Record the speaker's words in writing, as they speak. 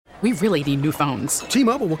We really need new phones.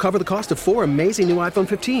 T-Mobile will cover the cost of 4 amazing new iPhone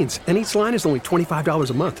 15s, and each line is only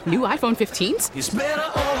 $25 a month. New iPhone 15s? It's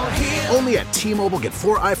better over here. Only at T-Mobile, get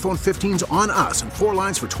 4 iPhone 15s on us and 4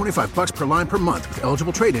 lines for $25 per line per month with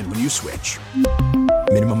eligible trade-in when you switch.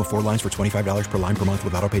 Minimum of 4 lines for $25 per line per month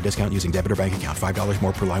with autopay discount using debit or bank account. $5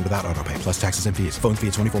 more per line without autopay, plus taxes and fees. Phone fee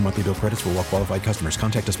at 24 monthly bill credits for well-qualified customers.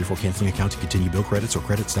 Contact us before canceling account to continue bill credits or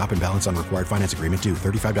credit stop and balance on required finance agreement due.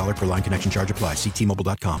 $35 per line connection charge applies. See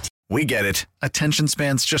T-Mobile.com. We get it. Attention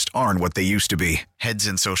spans just aren't what they used to be. Heads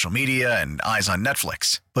in social media and eyes on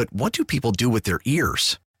Netflix. But what do people do with their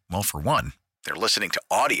ears? Well, for one, they're listening to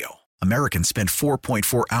audio. Americans spend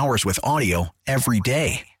 4.4 hours with audio every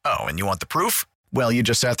day. Oh, and you want the proof? Well, you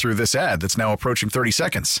just sat through this ad that's now approaching 30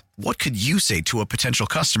 seconds. What could you say to a potential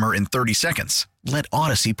customer in 30 seconds? Let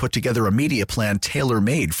Odyssey put together a media plan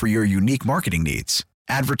tailor-made for your unique marketing needs.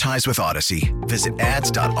 Advertise with Odyssey. Visit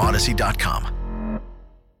ads.odyssey.com.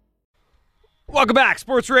 Welcome back.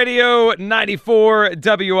 Sports Radio 94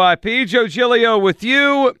 WIP. Joe Giglio with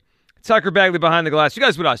you. Tucker Bagley behind the glass. You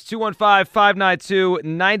guys with us.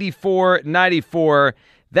 215-592-9494.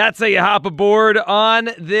 That's how you hop aboard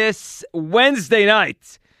on this Wednesday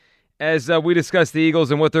night as we discuss the Eagles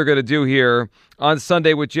and what they're going to do here on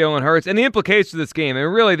Sunday with Jalen Hurts and the implications of this game.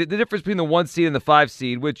 And really, the difference between the 1 seed and the 5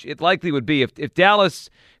 seed, which it likely would be if Dallas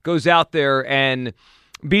goes out there and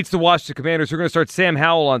beats the Washington Commanders, who are going to start Sam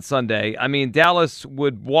Howell on Sunday. I mean, Dallas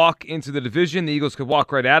would walk into the division. The Eagles could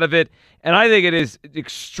walk right out of it. And I think it is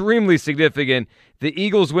extremely significant the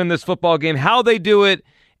Eagles win this football game. How they do it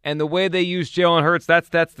and the way they use Jalen Hurts, that's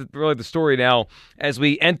really the story now as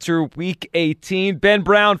we enter Week 18. Ben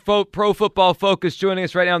Brown, Pro Football Focus, joining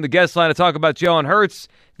us right now on the guest line to talk about Jalen Hurts,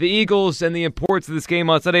 the Eagles, and the importance of this game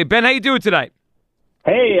on Sunday. Ben, how you doing tonight?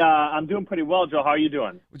 Hey, I'm doing pretty well, Joe. How are you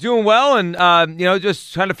doing? Doing well, and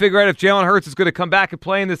just trying to figure out if Jalen Hurts is going to come back and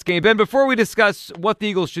play in this game. Ben, before we discuss what the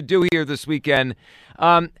Eagles should do here this weekend,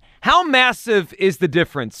 how massive is the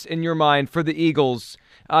difference in your mind for the Eagles?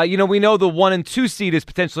 We know the 1 and 2 seed is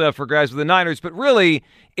potentially up for grabs with the Niners, but really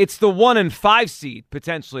it's the 1 and 5 seed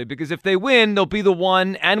potentially, because if they win, they'll be the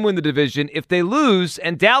 1 and win the division. If they lose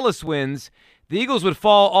and Dallas wins, the Eagles would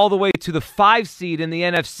fall all the way to the 5 seed in the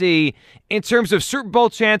NFC in terms of Super Bowl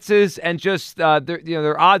chances and just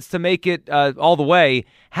their odds to make it all the way.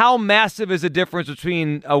 How massive is the difference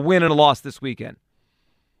between a win and a loss this weekend?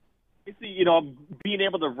 Being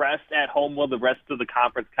able to rest at home while the rest of the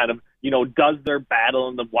conference kind of, does their battle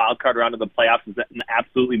in the wild card round of the playoffs is an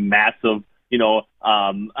absolutely massive,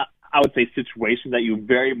 I would say situation that you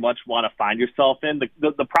very much want to find yourself in.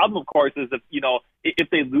 The problem, of course, is if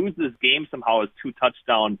they lose this game somehow as 2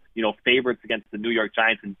 touchdown, favorites against the New York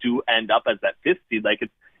Giants and do end up as that 5th seed, like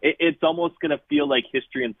it's almost going to feel like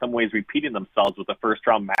history in some ways repeating themselves with the first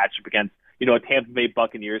round matchup against, a Tampa Bay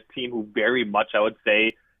Buccaneers team who very much, I would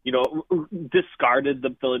say, discarded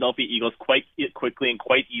the Philadelphia Eagles quite quickly and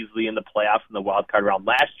quite easily in the playoffs in the wild card round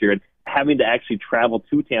last year, and having to actually travel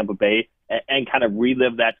to Tampa Bay and kind of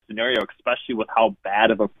relive that scenario, especially with how bad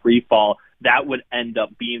of a free fall that would end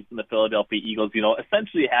up being from the Philadelphia Eagles,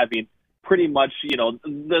 essentially having pretty much,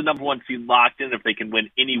 the number 1 seed locked in if they can win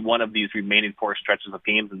any one of these remaining 4 stretches of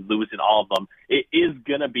games and losing all of them. It is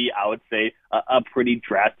going to be, I would say, a pretty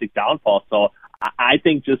drastic downfall. So I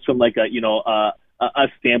think just from like a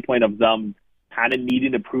standpoint of them kind of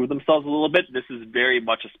needing to prove themselves a little bit, this is very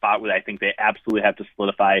much a spot where I think they absolutely have to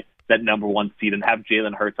solidify that number 1 seed and have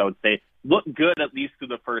Jalen Hurts, I would say, look good at least through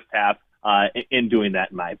the first half in doing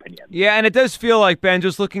that, in my opinion. Yeah, and it does feel like, Ben,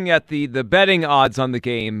 just looking at the betting odds on the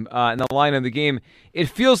game and the line of the game, it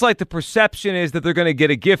feels like the perception is that they're going to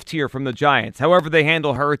get a gift here from the Giants. However they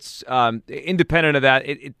handle Hurts, independent of that,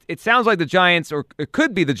 it sounds like the Giants, or it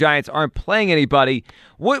could be the Giants, aren't playing anybody.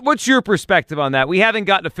 What's your perspective on that? We haven't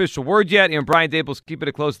gotten official word yet. Brian Dable's keeping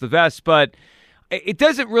it close to the vest, but it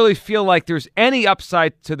doesn't really feel like there's any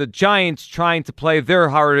upside to the Giants trying to play their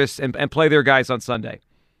hardest and play their guys on Sunday.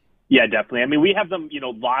 Yeah, definitely. I mean, we have them,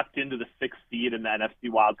 locked into the 6th seed in the NFC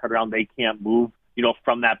wildcard round. They can't move,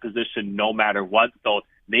 from that position no matter what. So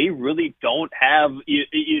they really don't have,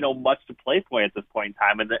 much to play for at this point in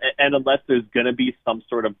time. And unless there's going to be some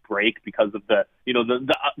sort of break because of the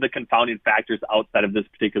confounding factors outside of this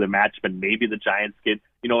particular match, but maybe the Giants get,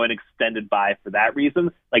 an extended bye for that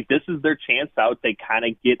reason. Like, this is their chance out. They kind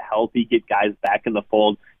of get healthy, get guys back in the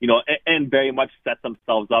fold, and very much set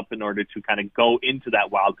themselves up in order to kind of go into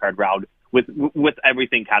that wild card round with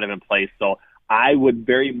everything kind of in place. So I would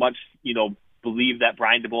very much, believe that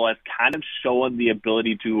Brian Daboll has kind of shown the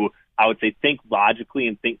ability to, I would say, think logically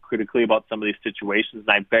and think critically about some of these situations. And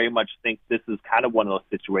I very much think this is kind of one of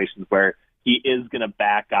those situations where he is going to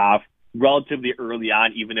back off relatively early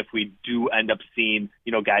on, even if we do end up seeing,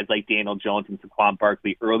 guys like Daniel Jones and Saquon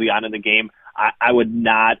Barkley early on in the game, I would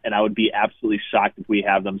not, and I would be absolutely shocked if we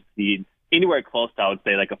have them see anywhere close to, I would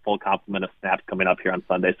say, like a full complement of snaps coming up here on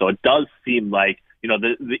Sunday. So it does seem like,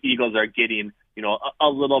 the Eagles are getting, a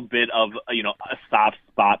little bit of, a soft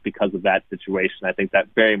spot because of that situation. I think that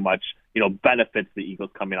very much, benefits the Eagles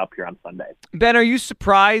coming up here on Sunday. Ben, are you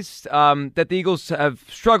surprised that the Eagles have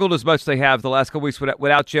struggled as much as they have the last couple weeks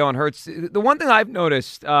without Jalen Hurts? The one thing I've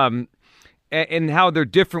noticed and how they're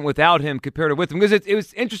different without him compared to with him, because it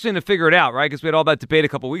was interesting to figure it out, right? Because we had all that debate a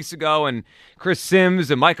couple weeks ago, and Chris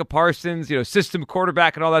Sims and Micah Parsons, system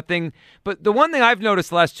quarterback and all that thing. But the one thing I've noticed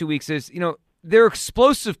the last 2 weeks is, their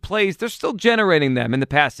explosive plays, they're still generating them in the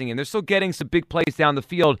passing game. They're still getting some big plays down the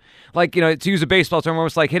field, like, to use a baseball term,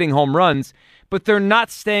 almost like hitting home runs. But they're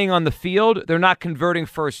not staying on the field. They're not converting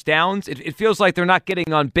first downs. It feels like they're not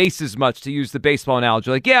getting on base as much, to use the baseball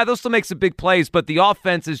analogy. Like, yeah, they'll still make some big plays, but the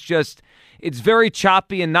offense is just, it's very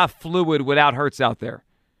choppy and not fluid without Hurts out there.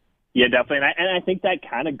 Yeah, definitely. And I think that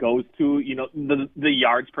kind of goes to, the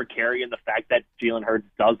yards per carry and the fact that Jalen Hurts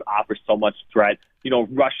does offer so much threat,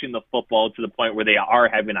 rushing the football to the point where they are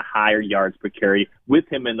having a higher yards per carry with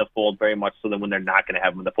him in the fold, very much so than when they're not going to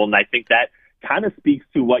have him in the fold. And I think that kind of speaks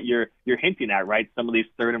to what you're hinting at, right? Some of these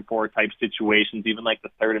 3rd and 4 type situations, even like the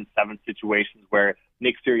 3rd and 7 situations where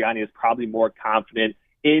Nick Sirianni is probably more confident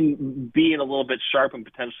in being a little bit sharp and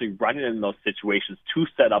potentially running in those situations to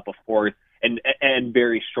set up a 4th and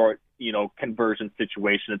very short, conversion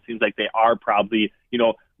situation. It seems like they are probably,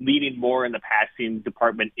 leading more in the passing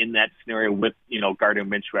department in that scenario with, Gardner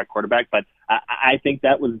Minshew at quarterback. But I think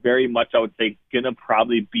that was very much, I would say, going to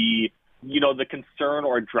probably be, the concern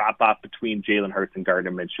or drop off between Jalen Hurts and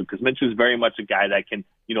Gardner Minshew, because Minshew is very much a guy that can,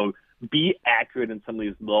 be accurate in some of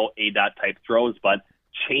these low A-dot type throws, but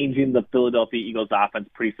changing the Philadelphia Eagles offense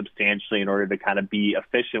pretty substantially in order to kind of be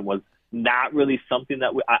efficient was not really something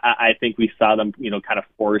that I think we saw them, kind of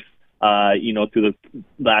force, through the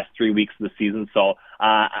last 3 weeks of the season. So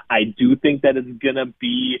I do think that it's going to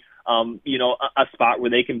be, a spot where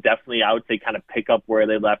they can definitely, I would say, kind of pick up where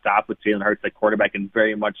they left off with Jalen Hurts at quarterback and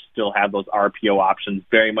very much still have those RPO options,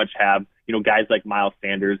 very much have, guys like Miles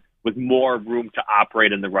Sanders with more room to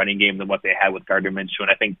operate in the running game than what they had with Gardner Minshew. And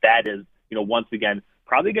I think that is, once again,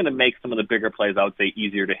 probably going to make some of the bigger plays, I would say,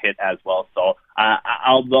 easier to hit as well. So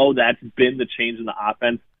although that's been the change in the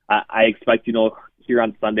offense, I expect, here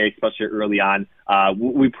on Sunday, especially early on,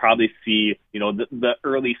 we probably see, the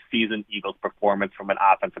early season Eagles performance from an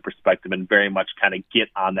offensive perspective and very much kind of get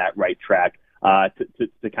on that right track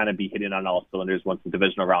to kind of be hitting on all cylinders once the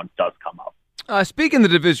divisional round does come up. Speaking of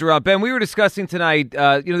the division round, Ben, we were discussing tonight,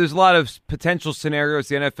 there's a lot of potential scenarios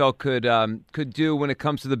the NFL could do when it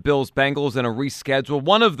comes to the Bills-Bengals and a reschedule.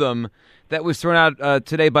 One of them that was thrown out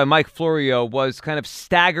today by Mike Florio was kind of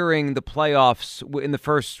staggering the playoffs in the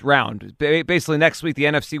first round. Basically, next week, the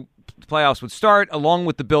NFC playoffs would start along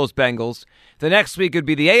with the Bills-Bengals. The next week would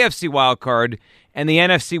be the AFC wildcard, and the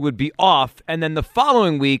NFC would be off. And then the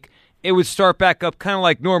following week, it would start back up kind of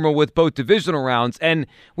like normal with both divisional rounds. And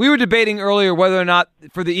we were debating earlier whether or not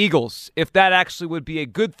for the Eagles, if that actually would be a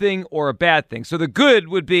good thing or a bad thing. So the good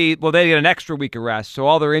would be, well, they get an extra week of rest. So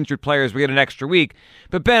all their injured players would get an extra week.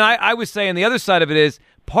 But Ben, I was saying the other side of it is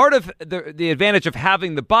part of the advantage of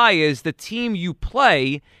having the bye is the team you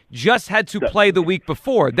play just had to play the week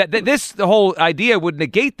before. The whole idea would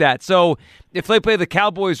negate that. So if they play the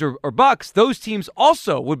Cowboys or Bucks, those teams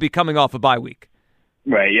also would be coming off a bye week.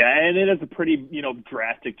 Right, yeah, and it is a pretty,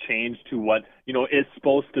 drastic change to what, is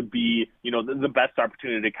supposed to be, the best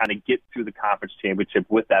opportunity to kind of get through the conference championship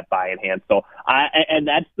with that bye in hand. So, and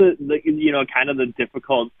that's the kind of the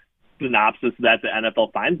difficult synopsis that the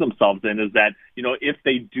NFL finds themselves in is that, if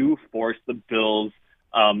they do force the Bills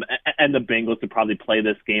and the Bengals to probably play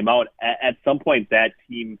this game out, at some point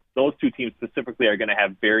those two teams specifically are going to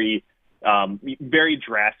have very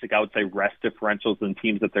drastic, I would say, rest differentials in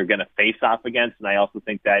teams that they're going to face off against. And I also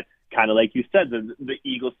think that, kind of like you said, the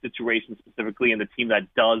Eagles situation specifically and the team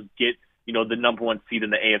that does get, the number one seed in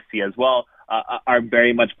the AFC as well, are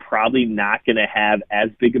very much probably not going to have as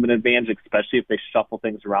big of an advantage, especially if they shuffle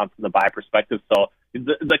things around from the bye perspective. So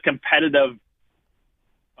the competitive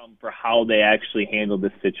for how they actually handle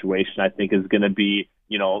this situation, I think, is going to be,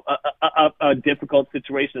 a difficult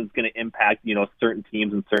situation. It's going to impact, certain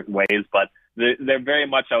teams in certain ways, but they're very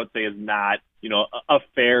much, I would say, is not, a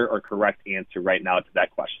fair or correct answer right now to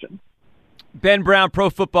that question. Ben Brown, Pro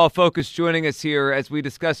Football Focus, joining us here as we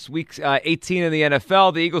discuss Week 18 in the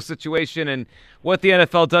NFL, the Eagles situation, and what the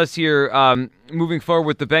NFL does here moving forward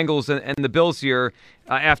with the Bengals and the Bills here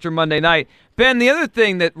after Monday night. Ben, the other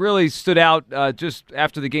thing that really stood out just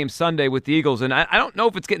after the game Sunday with the Eagles, and I don't know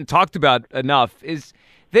if it's getting talked about enough, is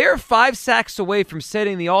they're 5 sacks away from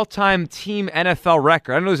setting the all-time team NFL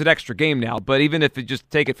record. I know there's an extra game now, but even if you just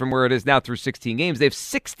take it from where it is now through 16 games, they have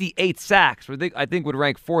 68 sacks, which I think would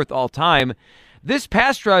rank 4th all-time. This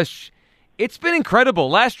pass rush, it's been incredible.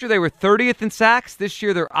 Last year they were 30th in sacks. This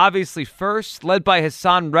year they're obviously first, led by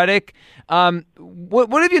Hassan Reddick.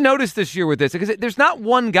 What have you noticed this year with this? Because there's not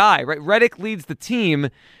one guy, right? Reddick leads the team,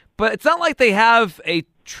 but it's not like they have a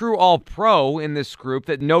true all-pro in this group,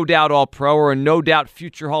 that no doubt all-pro or a no doubt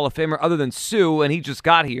future Hall of Famer other than Sue, and he just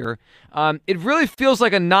got here. It really feels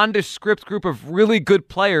like a nondescript group of really good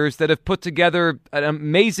players that have put together an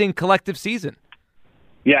amazing collective season.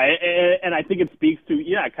 Yeah, and I think it speaks to,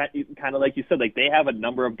 kind of like you said, like they have a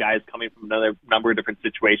number of guys coming from another number of different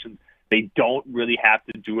situations. They don't really have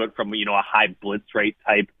to do it from, a high blitz rate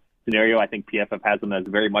type scenario. I think PFF has them as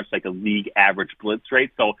very much like a league average blitz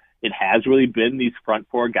rate. So it has really been these front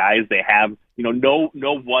 4 guys. They have, no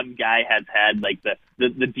one guy has had like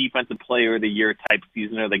the defensive player of the year type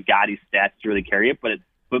season or the gaudy stats to really carry it. But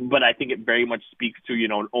I think it very much speaks to,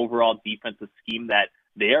 an overall defensive scheme that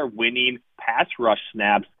they are winning pass rush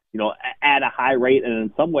snaps, at a high rate, and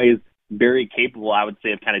in some ways very capable, I would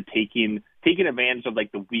say, of kind of taking advantage of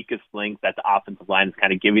like the weakest link that the offensive line is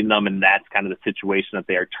kind of giving them, and that's kind of the situation that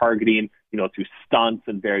they are targeting, through stunts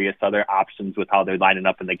and various other options with how they're lining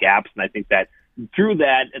up in the gaps. And I think that through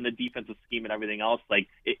that and the defensive scheme and everything else, like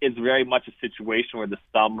it's very much a situation where the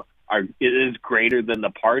sum is greater than the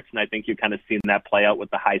parts, and I think you're kind of seeing that play out with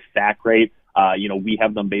the high sack rate. We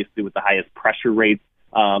have them basically with the highest pressure rates.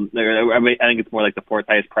 I think it's more like the 4th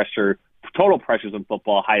highest pressure, total pressures in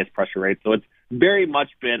football, highest pressure rate. So it's very much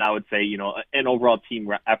been, I would say, an overall team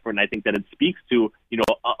effort. And I think that it speaks to,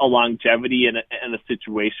 a longevity and a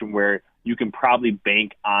situation where you can probably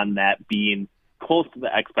bank on that being close to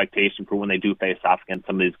the expectation for when they do face off against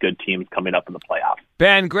some of these good teams coming up in the playoffs.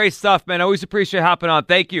 Ben, great stuff, man. Always appreciate hopping on.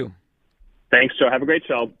 Thank you. Thanks, Joe. Have a great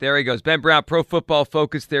show. There he goes. Ben Brown, Pro Football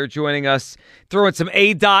Focus there joining us, throwing some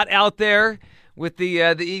A-Dot out there with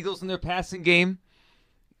the Eagles in their passing game.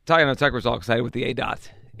 Tucker was all excited with the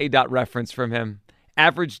A-Dot reference from him.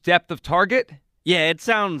 Average depth of target? Yeah, it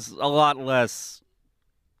sounds a lot less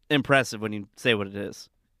impressive when you say what it is.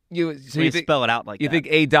 You spell it out like that. You think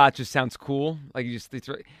A-Dot just sounds cool? Like you just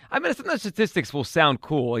throw, I mean, sometimes statistics will sound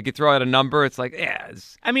cool. Like you throw out a number, it's like, yeah.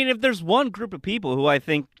 I mean, if there's one group of people who I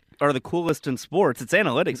think are the coolest in sports, it's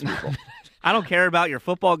analytics people. I don't care about your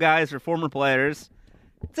football guys or former players.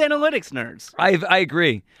 It's analytics nerds. I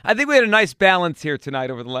agree. I think we had a nice balance here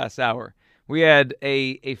tonight over the last hour. We had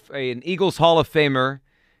an Eagles Hall of Famer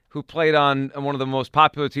who played on one of the most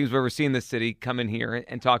popular teams we've ever seen in this city come in here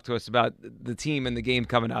and talk to us about the team and the game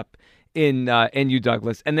coming up in U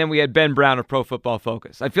Douglas. And then we had Ben Brown of Pro Football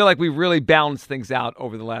Focus. I feel like we really balanced things out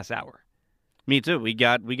over the last hour. Me too. We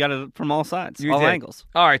got it from all sides, all angles.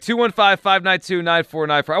 All right,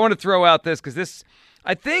 215-592-9494. I want to throw out this because this,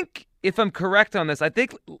 I think, if I'm correct on this, I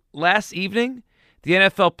think last evening the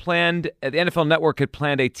NFL Network had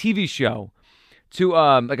planned a TV show to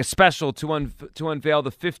like a special to unveil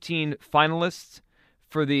the 15 finalists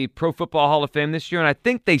for the Pro Football Hall of Fame this year, and I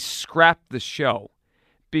think they scrapped the show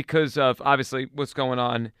because of obviously what's going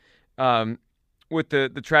on with the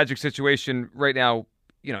tragic situation right now,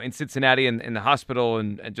 in Cincinnati and in the hospital,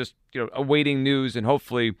 and just awaiting news and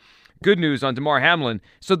hopefully good news on Damar Hamlin.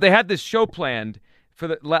 So they had this show planned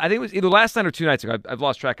for I think it was either last night or 2 nights ago. I've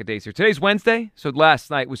lost track of days here. Today's Wednesday, so last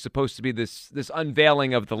night was supposed to be this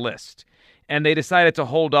unveiling of the list. And they decided to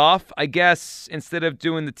hold off. I guess instead of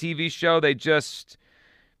doing the TV show, they're just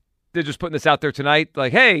putting this out there tonight.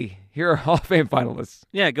 Like, hey, here are Hall of Fame finalists.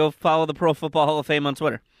 Yeah, go follow the Pro Football Hall of Fame on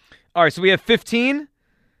Twitter. All right, so we have 15.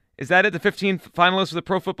 Is that it? The 15 finalists for the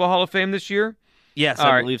Pro Football Hall of Fame this year? Yes,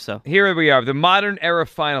 I believe so. Here we are, the modern era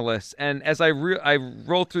finalists. And as I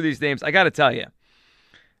roll through these names, I got to tell you,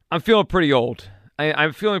 I'm feeling pretty old.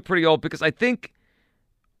 I'm feeling pretty old because I think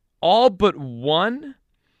all but one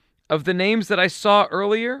of the names that I saw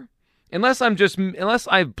earlier, unless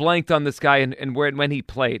I blanked on this guy and when he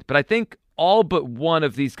played, but I think all but one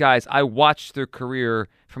of these guys, I watched their career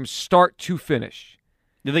from start to finish.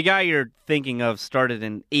 The guy you're thinking of started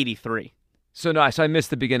in 83. So I missed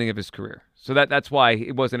the beginning of his career. So that's why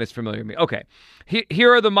it wasn't as familiar to me. Okay,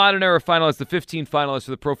 here are the modern era finalists, the 15 finalists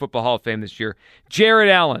for the Pro Football Hall of Fame this year. Jared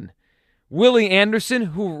Allen, Willie Anderson,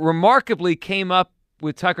 who remarkably came up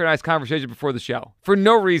with Tucker and I's conversation before the show for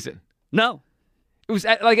no reason. No. It was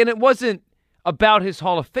like, and it wasn't about his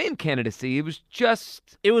Hall of Fame candidacy. It was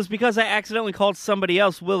just... It was because I accidentally called somebody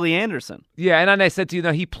else Willie Anderson. Yeah, and then I said to you,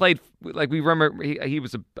 he played, like we remember, he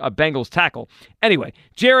was a Bengals tackle. Anyway,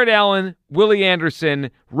 Jared Allen, Willie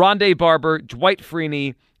Anderson, Rondé Barber, Dwight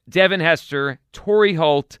Freeney, Devin Hester, Torrey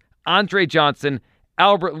Holt, Andre Johnson,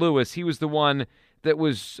 Albert Lewis. He was the one that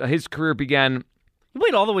was, his career began... He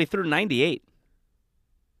played all the way through 98.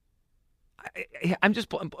 I'm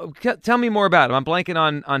just... Tell me more about him. I'm blanking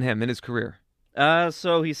on him and his career.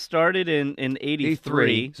 So he started in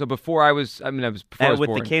 83. So before I was before I was with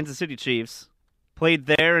born. the Kansas City Chiefs. Played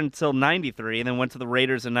there until 93, and then went to the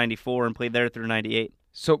Raiders in 94 and played there through 98.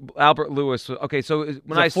 So Albert Lewis. Okay, so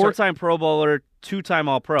when I four-time Pro Bowler, two-time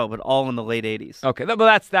All-Pro, but all in the late 80s. Okay,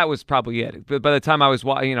 but that was probably it. But by the time I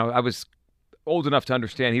was old enough to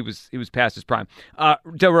understand he was past his prime.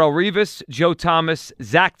 Darrelle Revis, Joe Thomas,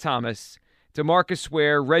 Zach Thomas, DeMarcus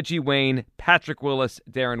Ware, Reggie Wayne, Patrick Willis,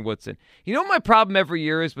 Darren Woodson. You know what my problem every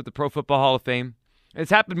year is with the Pro Football Hall of Fame?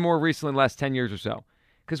 It's happened more recently in the last 10 years or so.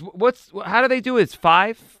 Because how do they do it? It's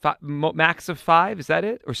five, max of 5? Is that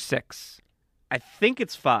it? Or 6? I think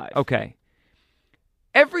it's 5. Okay.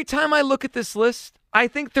 Every time I look at this list, I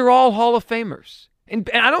think they're all Hall of Famers. And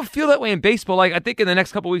I don't feel that way in baseball. Like, I think in the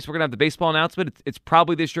next couple of weeks we're going to have the baseball announcement. It's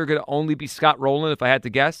probably this year going to only be Scott Rowland, if I had to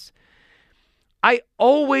guess. I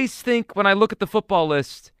always think when I look at the football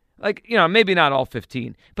list, like, maybe not all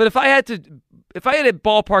 15, but if I had to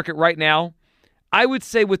ballpark it right now, I would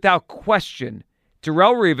say without question,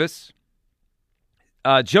 Darrelle Revis,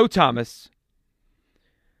 Joe Thomas,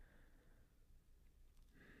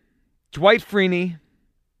 Dwight Freeney,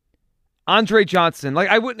 Andre Johnson. Like,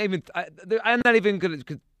 I wouldn't even. I'm not even going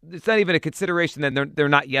to. It's not even a consideration that they're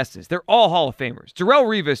not yeses. They're all Hall of Famers. Darrelle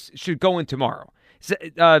Revis should go in tomorrow.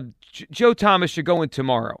 Joe Thomas should go in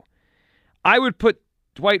tomorrow. I would put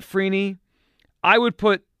Dwight Freeney. I would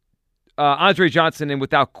put Andre Johnson in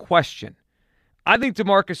without question. I think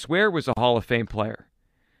DeMarcus Ware was a Hall of Fame player.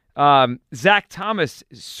 Zach Thomas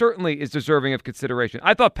certainly is deserving of consideration.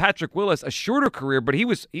 I thought Patrick Willis, a shorter career, but he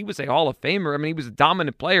was a Hall of Famer. I mean, he was a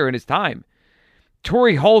dominant player in his time.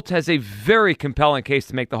 Torrey Holt has a very compelling case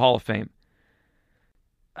to make the Hall of Fame.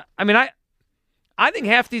 I mean, I think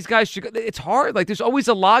half these guys should go. It's hard. Like, there's always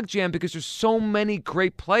a logjam because there's so many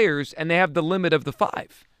great players, and they have the limit of the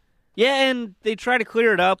 5. Yeah, and they try to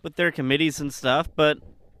clear it up with their committees and stuff. But,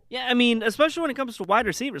 yeah, I mean, especially when it comes to wide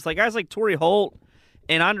receivers, like guys like Torrey Holt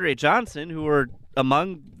and Andre Johnson, who are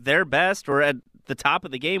among their best or at the top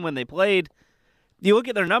of the game when they played, you look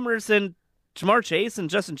at their numbers, and Jamar Chase and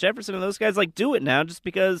Justin Jefferson and those guys, like, do it now just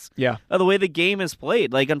because of the way the game is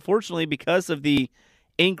played. Like, unfortunately, because of the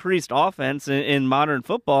increased offense in modern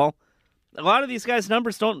football, a lot of these guys'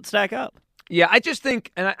 numbers don't stack up. Yeah, I just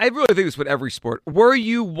think, and I really think this with every sport, were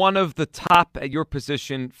you one of the top at your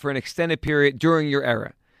position for an extended period during your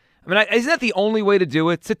era? I mean, isn't that the only way to do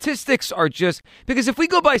it? Statistics are just, because if we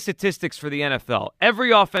go by statistics for the NFL,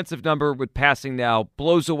 every offensive number with passing now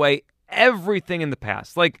blows away everything in the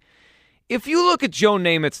past. Like, if you look at Joe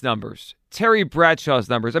Namath's numbers, Terry Bradshaw's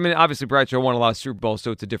numbers, I mean, obviously Bradshaw won a lot of Super Bowls,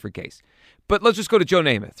 so it's a different case. But let's just go to Joe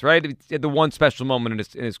Namath, right? He had the one special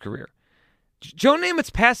moment in his career. Joe Namath's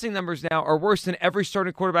passing numbers now are worse than every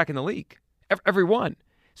starting quarterback in the league. Every one.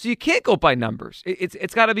 So you can't go by numbers.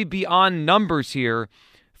 It's got to be beyond numbers here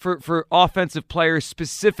for offensive players,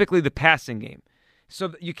 specifically the passing game.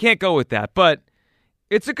 So you can't go with that. But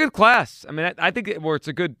it's a good class. I mean, I think it's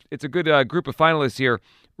a good group of finalists here.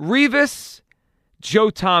 Revis, Joe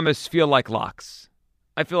Thomas feel like locks.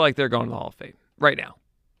 I feel like they're going to the Hall of Fame right now.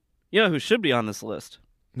 You know who should be on this list?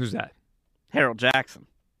 Who's that? Harold Jackson.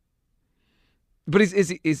 But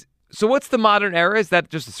so what's the modern era? Is that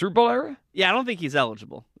just the Super Bowl era? Yeah, I don't think he's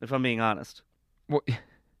eligible, if I'm being honest. Well,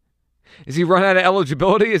 is he run out of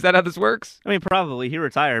eligibility? Is that how this works? I mean, probably. He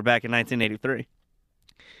retired back in 1983.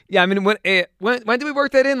 Yeah, I mean, when did we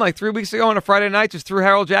work that in? Like 3 weeks ago on a Friday night, just threw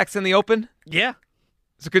Harold Jackson in the open? Yeah.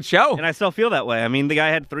 It's a good show. And I still feel that way. I mean, the guy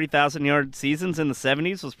had 3,000-yard seasons in the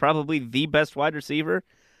 70s, was probably the best wide receiver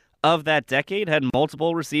of that decade, had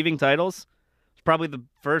multiple receiving titles. Was probably the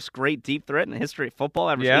first great deep threat in the history of football,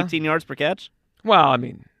 averaged 18 yards per catch. Well, I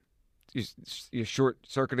mean, you're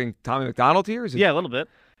short-circuiting Tommy McDonald here? Yeah, a little bit.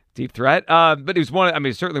 Deep threat. But he was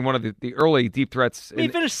certainly one of the early deep threats. He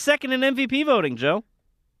finished second in MVP voting, Joe.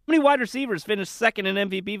 How many wide receivers finished second in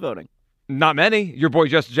MVP voting? Not many. Your boy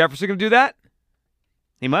Justin Jefferson going to do that?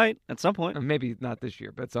 He might at some point. Maybe not this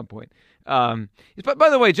year, but at some point. But by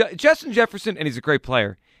the way, Justin Jefferson, and he's a great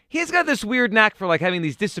player, he's got this weird knack for like having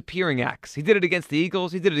these disappearing acts. He did it against the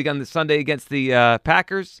Eagles. He did it again this Sunday against the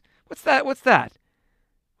Packers. What's that? What's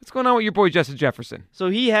What's going on with your boy Justin Jefferson? So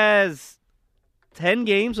he has 10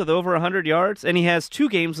 games with over 100 yards, and he has 2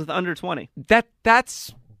 games with under 20.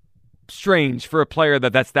 That's strange for a player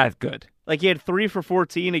that's that good. Like, he had 3 for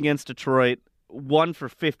 14 against Detroit, 1 for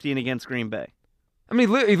 15 against Green Bay. I mean,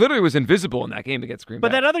 he literally was invisible in that game against Green Bay.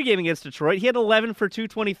 But that other game against Detroit, he had 11 for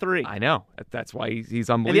 223. I know. That's why he's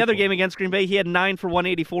unbelievable. And the other game against Green Bay, he had 9 for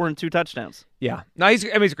 184 and 2 touchdowns. Yeah. No, he's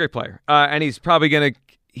a great player. And he's probably going to –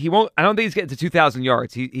 I don't think he's getting to 2,000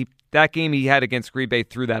 yards. That game he had against Green Bay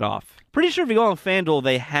threw that off. Pretty sure if you go on FanDuel,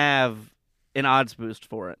 they have an odds boost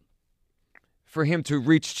for it. For him to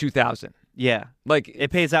reach 2,000. Yeah. Like, it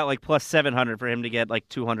pays out like plus 700 for him to get like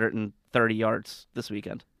 230 yards this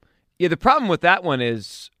weekend. Yeah, the problem with that one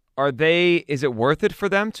is it worth it for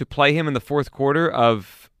them to play him in the fourth quarter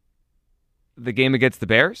of the game against the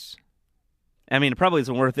Bears? I mean, it probably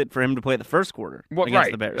isn't worth it for him to play the first quarter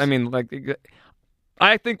against the Bears. I mean,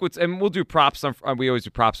 I think and we'll do props we always do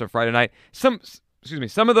props on Friday night. Some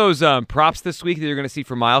of those props this week that you're going to see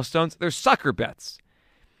for milestones, they're sucker bets.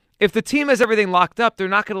 If the team has everything locked up, they're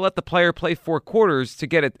not going to let the player play 4 quarters to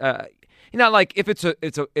get it. Like if it's a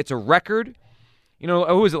record. Who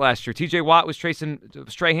was it last year? T.J. Watt was chasing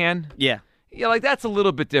Strahan? Yeah. Yeah, like that's a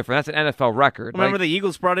little bit different. That's an NFL record. Remember the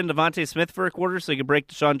Eagles brought in Devontae Smith for a quarter so he could break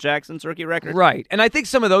Deshaun Jackson's rookie record? Right. And I think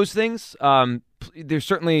some of those things, there's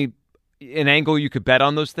certainly an angle you could bet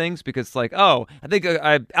on those things because I think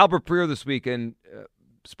Albert Breer this week in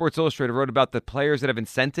Sports Illustrated wrote about the players that have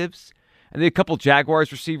incentives. And a couple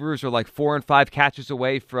Jaguars receivers are like 4 and 5 catches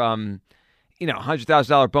away from,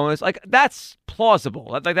 $100,000 bonus. Like, that's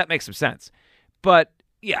plausible. Like, that makes some sense. But,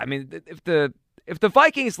 yeah, I mean, if the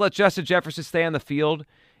Vikings let Justin Jefferson stay on the field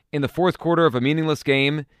in the fourth quarter of a meaningless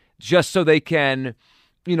game just so they can,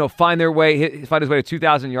 find his way to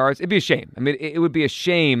 2,000 yards, it'd be a shame. I mean, it would be a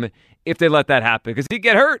shame if they let that happen because he'd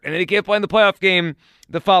get hurt and then he can't play in the playoff game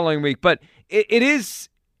the following week. But it is,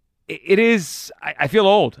 I feel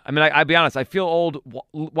old. I mean, I'll be honest, I feel old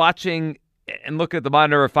watching and looking at the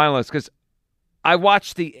monitor of finalists because I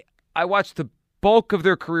watched the bulk of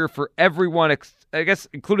their career for everyone, I guess,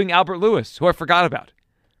 including Albert Lewis, who I forgot about.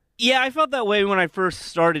 Yeah, I felt that way when I first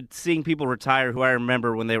started seeing people retire who I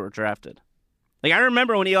remember when they were drafted. Like, I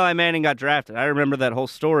remember when Eli Manning got drafted. I remember that whole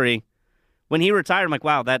story. When he retired, I'm like,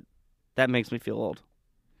 wow, that makes me feel old.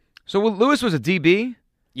 So Lewis was a DB?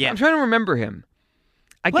 Yeah. I'm trying to remember him.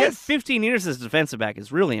 I guess 15 15 years as a defensive back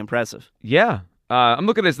is really impressive. Yeah. I'm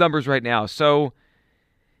looking at his numbers right now. So,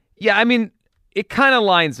 yeah, I mean, it kind of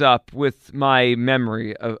lines up with my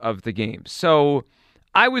memory of the game. So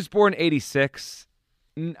I was born 86.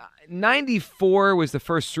 94 was the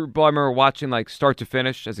first Super Bowl I remember watching like start to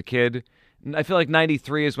finish as a kid. I feel like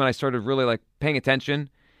 93 is when I started really like paying attention.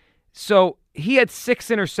 So he had 6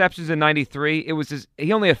 interceptions in 93.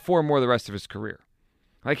 He only had 4 more the rest of his career.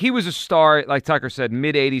 Like he was a star, like Tucker said,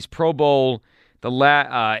 mid-80s, Pro Bowl,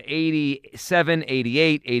 87,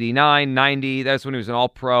 88, 89, 90. That's when he was an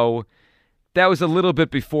All-Pro. That was a little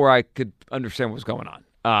bit before I could understand what was going on.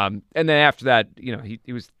 And then after that,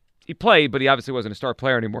 he played, but he obviously wasn't a star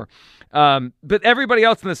player anymore. But everybody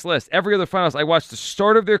else on this list, every other finalist, I watched the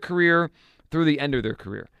start of their career through the end of their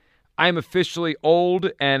career. I am officially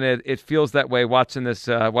old, and it feels that way watching these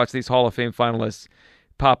Hall of Fame finalists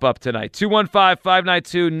pop up tonight.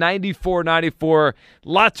 215-592-9494.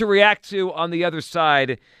 Lot to react to on the other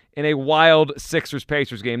side in a wild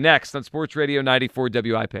Sixers-Pacers game. Next on Sports Radio 94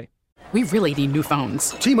 WIP. We really need new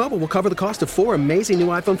phones. T-Mobile will cover the cost of 4 amazing new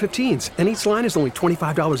iPhone 15s, and each line is only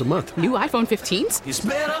 $25 a month. New iPhone 15s? It's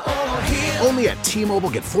better over here. Only at T-Mobile,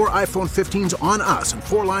 get 4 iPhone 15s on us and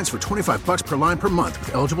 4 lines for $25 per line per month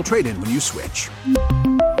with eligible trade-in when you switch.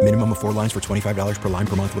 Minimum of 4 lines for $25 per line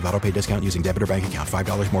per month with autopay discount using debit or bank account.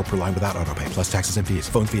 $5 more per line without autopay, plus taxes and fees.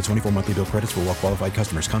 Phone fee at 24 monthly bill credits for well-qualified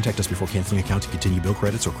customers. Contact us before canceling account to continue bill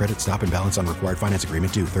credits or credit stop and balance on required finance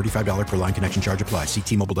agreement due. $35 per line connection charge applies. See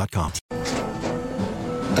T-Mobile.com.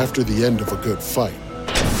 After the end of a good fight,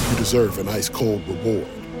 you deserve an ice-cold reward.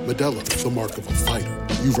 Modelo is the mark of a fighter.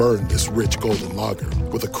 You've earned this rich golden lager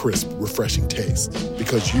with a crisp, refreshing taste.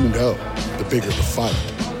 Because you know, the bigger the fight,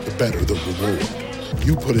 the better the reward.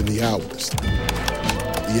 You put in the hours,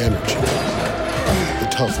 the energy, the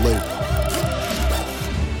tough labor.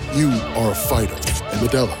 You are a fighter, and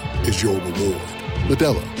Modelo is your reward.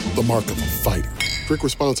 Modelo, the mark of a fighter. Drink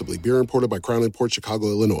responsibly. Beer imported by Crown Imports, Chicago,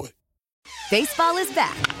 Illinois. Baseball is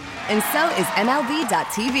back, and so is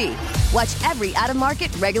MLB.tv. Watch every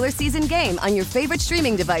out-of-market regular season game on your favorite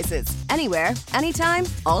streaming devices, anywhere, anytime,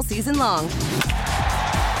 all season long.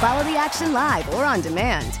 Follow the action live or on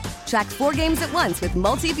demand. Track 4 games at once with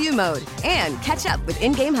multi-view mode and catch up with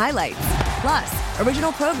in-game highlights. Plus,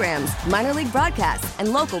 original programs, minor league broadcasts,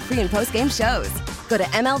 and local pre- and post-game shows. Go to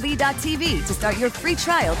MLB.tv to start your free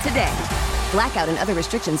trial today. Blackout and other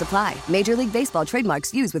restrictions apply. Major League Baseball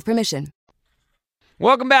trademarks used with permission.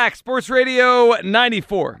 Welcome back. Sports Radio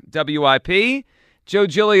 94 WIP. Joe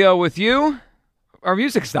Giglio with you. Our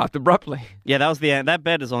music stopped abruptly. Yeah, that was the end. That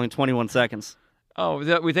bed is only 21 seconds. Oh,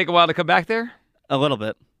 we take a while to come back there? A little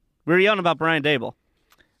bit. We were yelling about Brian Dable.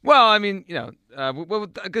 Well, I mean,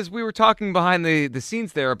 because we were talking behind the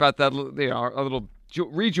scenes there about that, a little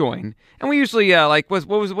rejoin, and we usually what's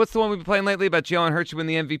the one we've been playing lately about Jalen Hurts win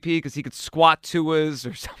the MVP because he could squat tuas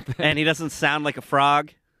or something, and he doesn't sound like a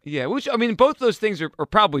frog. Yeah, which I mean, both those things are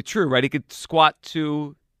probably true, right? He could squat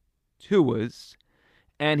tuas,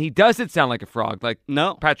 and he doesn't sound like a frog, like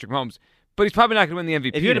Patrick Mahomes. But he's probably not going to win the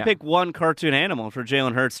MVP. If you had to pick one cartoon animal for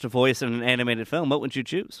Jalen Hurts to voice in an animated film, what would you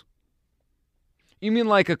choose? You mean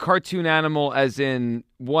like a cartoon animal as in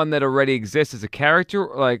one that already exists as a character,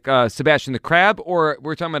 like Sebastian the Crab, or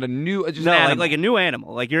we're talking about a new just an animal? like a new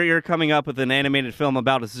animal. Like you're coming up with an animated film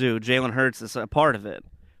about a zoo. Jalen Hurts is a part of it.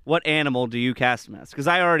 What animal do you cast him as? Because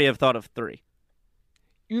I already have thought of 3.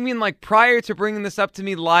 You mean like prior to bringing this up to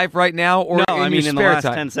me live right now, or in the last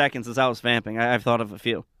time? 10 seconds as I was vamping? I've thought of a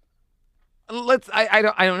few. I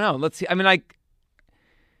don't know. Let's see. I mean,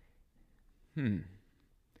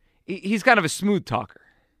 he's kind of a smooth talker.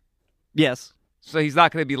 Yes. So he's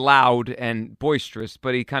not going to be loud and boisterous,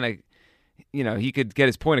 but he kind of, he could get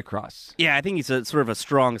his point across. Yeah, I think he's a sort of a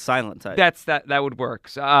strong, silent type. That would work.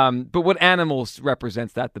 But what animals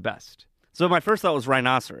represents that the best? So my first thought was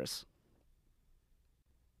rhinoceros.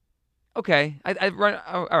 Okay.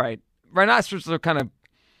 All right. Rhinoceros are kind of.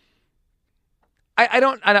 I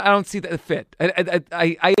don't see the fit.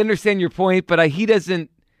 I understand your point, but he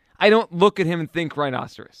doesn't. I don't look at him and think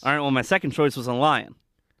rhinoceros. All right. Well, my second choice was a lion.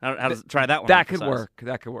 How does try that one? That could work.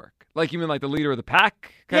 That could work. Like you mean like the leader of the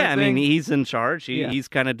pack? I mean he's in charge. He's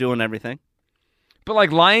kind of doing everything. But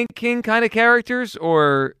like Lion King kind of characters,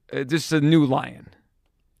 or just a new lion?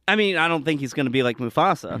 I mean, I don't think he's going to be like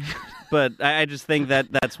Mufasa, but I just think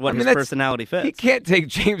that's what his personality fits. He can't take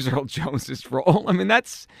James Earl Jones's role. I mean,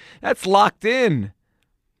 that's locked in.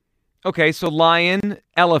 Okay, so lion,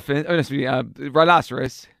 elephant,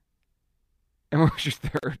 rhinoceros. And what was your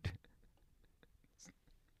third?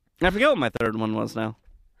 I forget what my third one was now.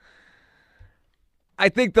 I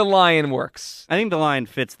think the lion works. I think the lion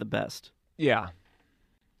fits the best. Yeah.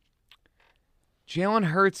 Jalen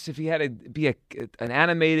Hurts, if he had to be an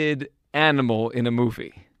animated animal in a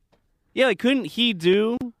movie. Yeah, like couldn't he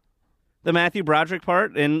do the Matthew Broderick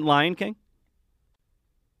part in Lion King?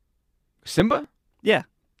 Simba? Yeah.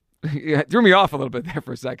 Yeah, threw me off a little bit there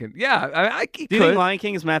for a second. Yeah, he could. Do you think Lion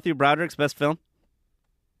King is Matthew Broderick's best film?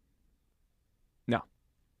 No.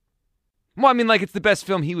 Well, I mean, like, it's the best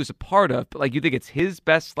film he was a part of, but, like, you think it's his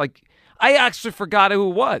best? Like, I actually forgot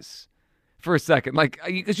who it was for a second. Like,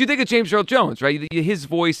 because you think of James Earl Jones, right? His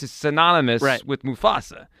voice is synonymous with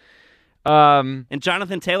Mufasa. And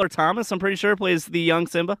Jonathan Taylor Thomas, I'm pretty sure, plays the young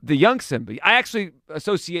Simba. The young Simba. I actually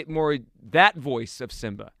associate more that voice of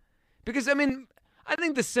Simba. Because, I mean, I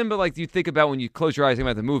think the Simba, like you think about when you close your eyes and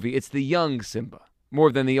think about the movie, it's the young Simba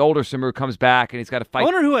more than the older Simba who comes back and he's got to fight. I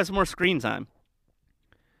wonder who has more screen time.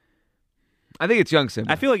 I think it's young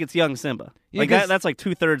Simba. I feel like it's young Simba. Like that's like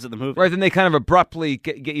 2/3 of the movie. Right, then they kind of abruptly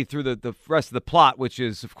get you through the rest of the plot, which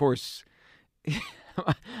is, of course,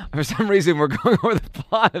 for some reason we're going over the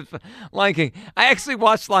plot of Lion King. I actually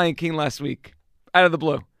watched Lion King last week, out of the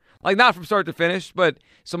blue. Like, not from start to finish, but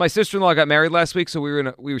so my sister-in-law got married last week, so we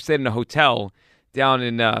were staying in a hotel down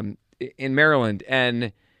in Maryland,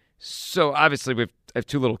 and so obviously I have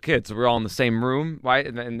 2 little kids, so we're all in the same room, right?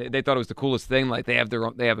 And they thought it was the coolest thing. Like they have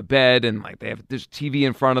a bed, and like there's TV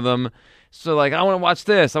in front of them. So like I want to watch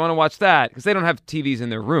this, I want to watch that, because they don't have TVs in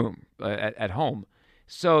their room at home.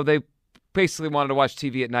 So they basically wanted to watch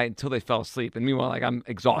TV at night until they fell asleep. And meanwhile, like I'm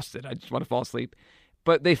exhausted, I just want to fall asleep.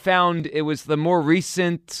 But they found it was the more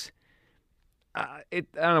recent. I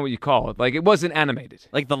don't know what you call it. Like, it wasn't animated.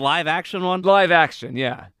 Like the live action one? Live action,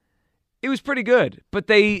 yeah. It was pretty good. But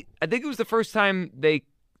I think it was the first time they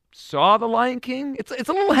saw The Lion King. It's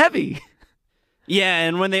a little heavy. Yeah,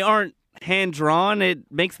 and when they aren't hand drawn, it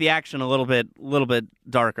makes the action a little bit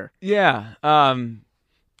darker. Yeah. And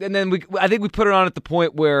then I think we put it on at the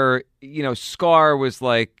point where, Scar was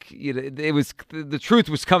like, it was the truth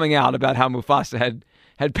was coming out about how Mufasa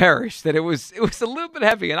had perished. That it was a little bit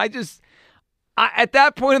heavy, and at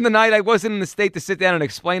that point in the night, I wasn't in the state to sit down and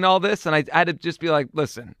explain all this, and I had to just be like,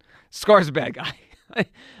 listen, Scar's a bad guy.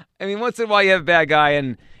 I mean, once in a while you have a bad guy,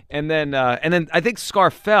 and then I think Scar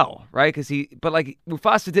fell, right? But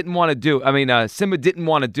Mufasa didn't want to do. Simba didn't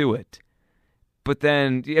want to do it. but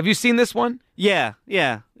then have you seen this one? Yeah.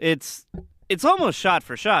 It's almost shot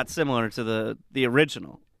for shot similar to the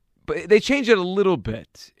original. But they changed it a little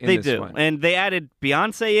bit in They this do. one. And they added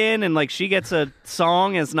Beyonce in, and like she gets a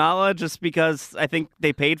song as Nala just because I think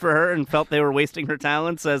they paid for her and felt they were wasting her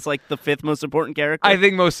talents as like the 5th most important character. I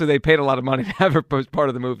think mostly they paid a lot of money to have her post part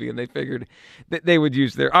of the movie, and they figured that they would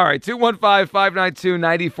use their. All right,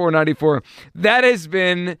 215-592-9494. That has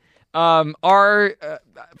been our,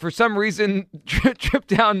 for some reason, trip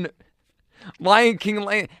down Lion King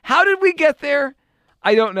Lane. How did we get there?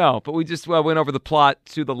 I don't know, but we just went over the plot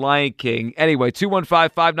to The Lion King. Anyway,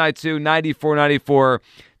 215-592-9494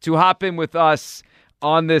 to hop in with us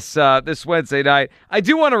on this Wednesday night. I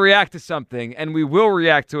do want to react to something, and we will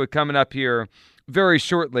react to it coming up here very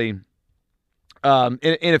shortly in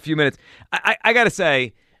a few minutes. I got to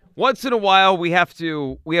say, once in a while we have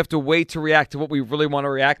to wait to react to what we really want to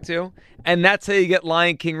react to, and that's how you get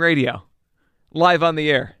Lion King Radio live on the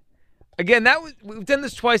air. Again, we've done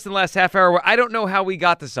this twice in the last half hour where I don't know how we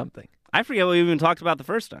got to something. I forget what we even talked about the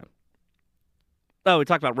first time. Oh, we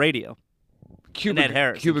talked about radio. Cuba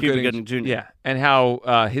Gooding Jr. Yeah, and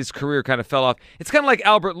how his career kind of fell off. It's kind of like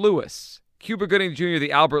Albert Lewis. Cuba Gooding Jr.,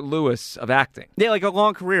 the Albert Lewis of acting. Yeah, like a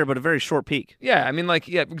long career, but a very short peak. Yeah, I mean,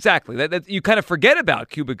 exactly. That you kind of forget about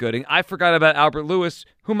Cuba Gooding. I forgot about Albert Lewis,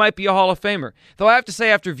 who might be a Hall of Famer. Though I have to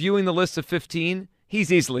say, after viewing the list of 15,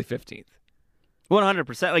 he's easily 15th.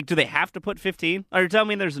 100%. Like, do they have to put 15? Are you telling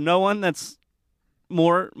me there's no one that's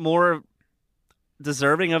more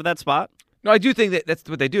deserving of that spot? No, I do think that's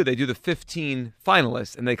what they do. They do the 15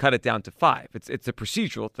 finalists, and they cut it down to 5. It's a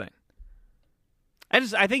procedural thing.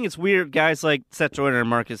 I think it's weird guys like Seth Joyner and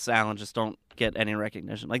Marcus Allen just don't get any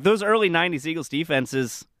recognition. Like, those early 90s Eagles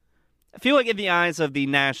defenses, I feel like in the eyes of the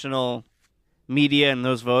national media and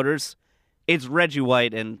those voters, it's Reggie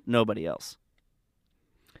White and nobody else.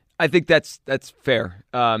 I think that's fair,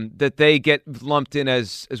 that they get lumped in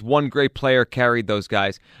as one great player carried those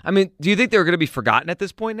guys. I mean, do you think they're going to be forgotten at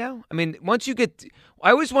this point now? I mean,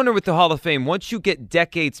 I always wonder with the Hall of Fame, once you get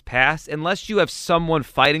decades past, unless you have someone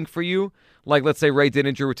fighting for you, like let's say Ray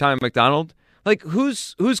Dininger or Tommy McDonald, like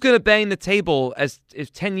who's going to bang the table as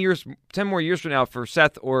 10 more years from now for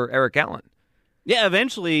Seth or Eric Allen? Yeah,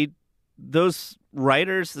 eventually those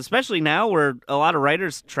writers, especially now where a lot of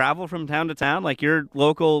writers travel from town to town, like your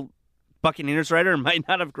local Buccaneers writer might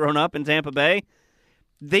not have grown up in Tampa Bay,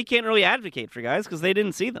 they can't really advocate for guys because they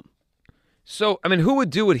didn't see them. So, I mean, who would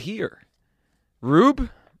do it here? Ruben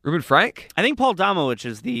Frank? I think Paul Domowitch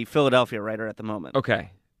is the Philadelphia writer at the moment.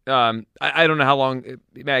 Okay. I don't know how long.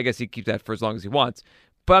 I guess he keeps that for as long as he wants.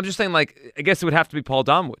 But I'm just saying, like, I guess it would have to be Paul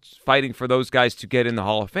Domowitch fighting for those guys to get in the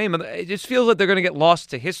Hall of Fame. And it just feels like they're going to get lost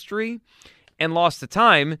to history and lost to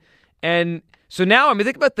time. And so now, I mean,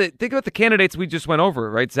 think about the candidates we just went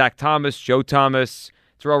over, right? Zach Thomas, Joe Thomas,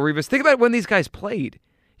 Terrell Rivas. Think about when these guys played.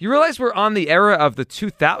 You realize we're on the era of the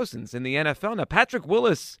 2000s in the NFL now. Patrick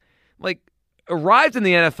Willis, like, arrived in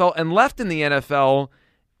the NFL and left in the NFL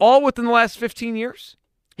all within the last 15 years.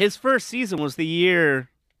 His first season was the year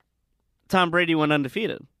Tom Brady went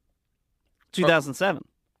undefeated, 2007.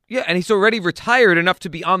 Yeah, and he's already retired enough to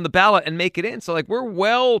be on the ballot and make it in. So, like, we're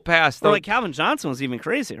well past. Like Calvin Johnson was even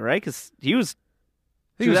crazier, right? Because he was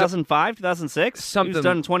 2005, 2006. He was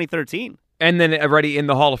done in 2013. And then already in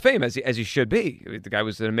the Hall of Fame, as he should be. The guy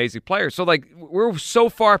was an amazing player. So, like, we're so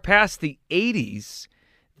far past the 80s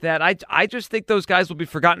that I just think those guys will be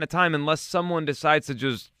forgotten at time unless someone decides to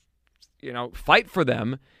just, fight for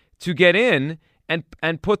them to get in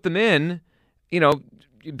and put them in,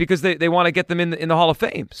 because they want to get them in the Hall of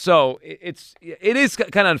Fame. So it is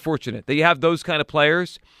kind of unfortunate that you have those kind of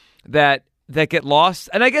players that get lost.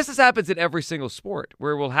 And I guess this happens in every single sport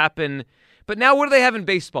where it will happen. But now what do they have in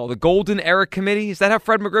baseball? The Golden Era Committee? Is that how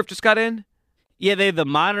Fred McGriff just got in? Yeah, they have the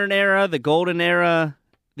Modern Era, the Golden Era,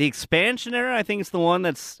 the Expansion Era. I think it's the one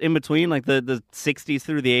that's in between, like the 60s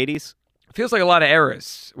through the 80s. Feels like a lot of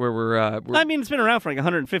eras where we're I mean, it's been around for like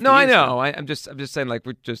 150 years. No, I know. I'm just saying, like,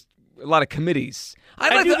 we're just a lot of committees.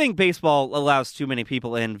 I do think baseball allows too many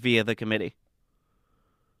people in via the committee.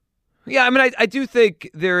 Yeah, I mean, I do think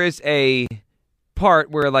there is a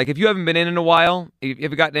part where, like, if you haven't been in a while, if you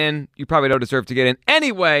haven't gotten in, you probably don't deserve to get in.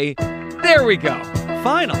 Anyway, there we go.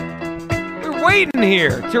 Finally. We're waiting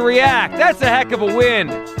here to react. That's a heck of a win.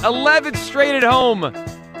 11 straight at home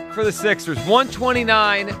for the Sixers.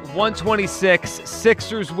 129-126.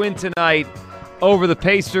 Sixers win tonight over the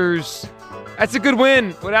Pacers. That's a good win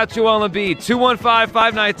without Joel Embiid.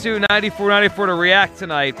 215-592-9494 to react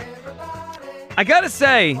tonight. I got to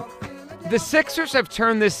say, the Sixers have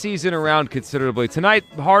turned this season around considerably. Tonight,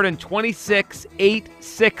 Harden 26, 8,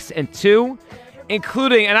 6, and 2.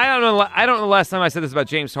 including, and I don't know the last time I said this about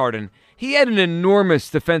James Harden. He had an enormous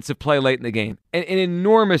defensive play late in the game, an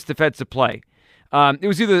enormous defensive play. It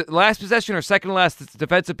was either last possession or second to last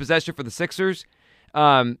defensive possession for the Sixers.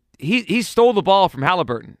 He stole the ball from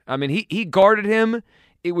Halliburton. I mean, he guarded him.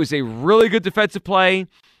 It was a really good defensive play.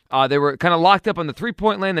 They were kind of locked up on the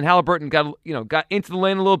three-point lane. Then Halliburton got into the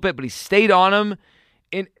lane a little bit, but he stayed on him.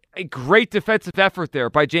 In a great defensive effort there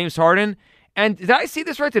by James Harden. And did I see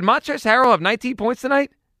this right? Did Montrezl Harrell have 19 points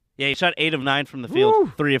tonight? Yeah, he shot 8 of 9 from the field,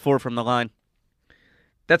 Woo. 3 of 4 from the line.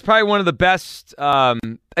 That's probably one of the best. I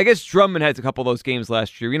guess Drummond had a couple of those games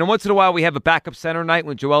last year. Once in a while we have a backup center night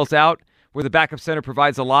when Joel's out, where the backup center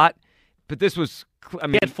provides a lot. But this was,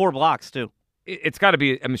 he had 4 blocks too. It's got to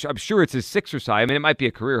be. I'm sure it's his Sixers high. I mean, it might be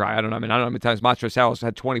a career high. I don't know. I don't know how many times Montrezl Harrell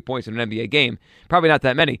had 20 points in an NBA game. Probably not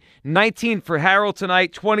that many. 19 for Harrell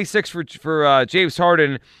tonight. 26 for James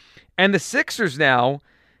Harden, and the Sixers now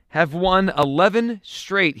have won 11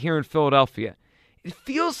 straight here in Philadelphia. It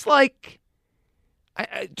feels like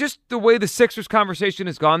just the way the Sixers conversation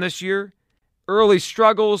has gone this year. Early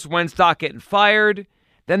struggles. When's Doc getting fired?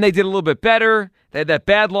 Then they did a little bit better. They had that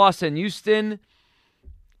bad loss in Houston.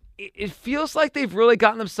 It feels like they've really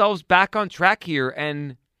gotten themselves back on track here,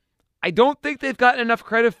 and I don't think they've gotten enough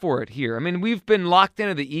credit for it here. I mean, we've been locked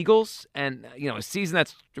into the Eagles, and a season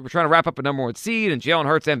we're trying to wrap up a number 1 seed, and Jalen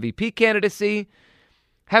Hurts MVP candidacy.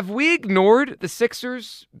 Have we ignored the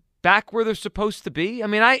Sixers back where they're supposed to be? I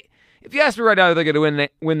mean, if you ask me right now, are they going to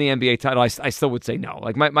win the NBA title? I still would say no.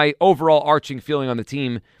 Like my overall arching feeling on the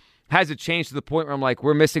team hasn't changed to the point where I'm like,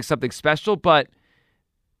 we're missing something special, but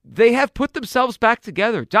they have put themselves back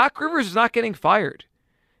together. Doc Rivers is not getting fired.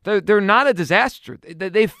 They're not a disaster.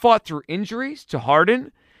 They've fought through injuries to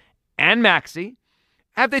Harden and Maxey.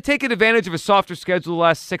 Have they taken advantage of a softer schedule the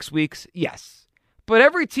last 6 weeks? Yes. But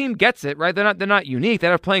every team gets it, right? They're not unique. They're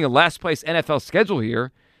not playing a last-place NFL schedule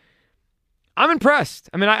here. I'm impressed.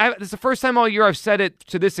 I mean, this is the first time all year I've said it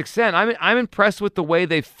to this extent. I'm impressed with the way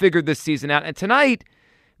they've figured this season out. And tonight,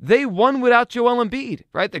 they won without Joel Embiid,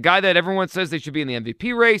 right? The guy that everyone says they should be in the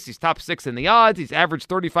MVP race. He's top 6 in the odds. He's averaged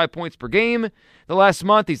 35 points per game the last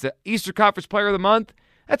month. He's the Eastern Conference Player of the Month.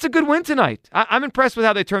 That's a good win tonight. I'm impressed with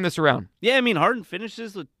how they turned this around. Yeah, I mean, Harden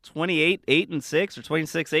finishes with 28-8-6 or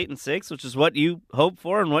 26-8-6, which is what you hope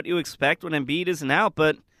for and what you expect when Embiid isn't out.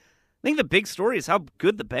 But I think the big story is how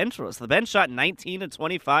good the bench was. The bench shot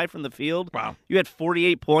 19-25 from the field. Wow. You had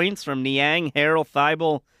 48 points from Niang, Harrell,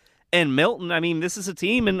 Thibault, and Milton. I mean, this is a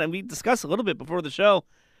team, and we discussed a little bit before the show,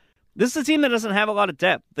 this is a team that doesn't have a lot of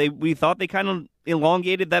depth. We thought they kind of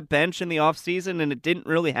elongated that bench in the offseason, and it didn't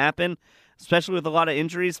really happen, especially with a lot of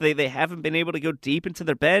injuries. They haven't been able to go deep into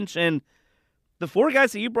their bench, and the 4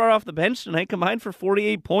 guys that you brought off the bench tonight combined for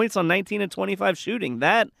 48 points on 19-25 shooting.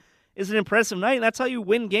 That is an impressive night. That's how you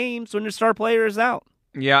win games when your star player is out.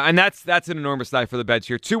 Yeah, and that's an enormous night for the bench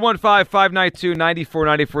here.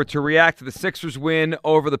 215-592-9494 to react to the Sixers win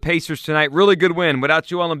over the Pacers tonight. Really good win without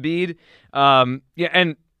Joel Embiid. And the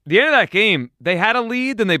end of that game, they had a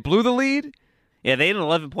lead, then they blew the lead. Yeah, they had an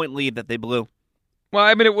 11-point lead that they blew. Well,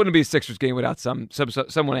 I mean, it wouldn't be a Sixers game without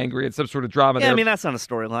someone angry and some sort of drama. Yeah, there. I mean, that's not a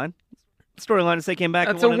storyline. The storyline is they came back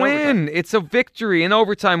That's and won a win. Overtime. It's a victory in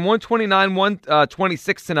overtime,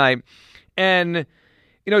 129-126 tonight. And,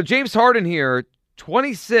 James Harden here,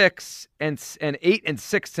 26 and 8 and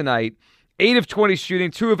 6 tonight. 8 of 20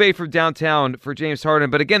 shooting, 2 of 8 from downtown for James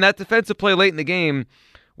Harden. But again, that defensive play late in the game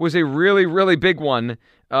was a really, really big one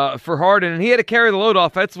for Harden. And he had to carry the load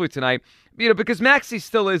offensively tonight, because Maxey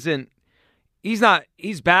still isn't.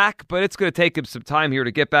 He's back, but it's going to take him some time here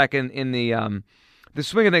to get back in the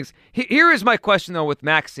swing of things. Here is my question, though, with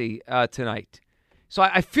Maxey tonight. So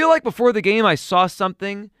I feel like before the game I saw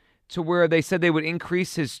something to where they said they would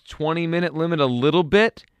increase his 20-minute limit a little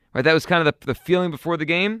bit. Right, that was kind of the feeling before the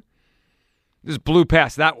game. Just blew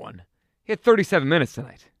past that one. He had 37 minutes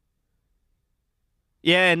tonight.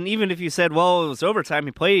 Yeah, and even if you said, well, it was overtime,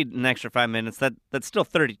 he played an extra 5 minutes, that's still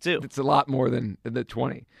 32. It's a lot more than the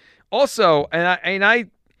 20. Also, and I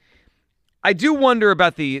do wonder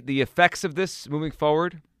about the effects of this moving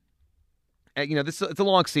forward. It's a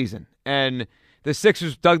long season, and the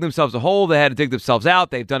Sixers dug themselves a hole. They had to dig themselves out.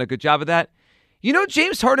 They've done a good job of that.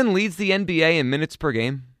 James Harden leads the NBA in minutes per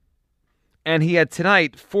game, and he had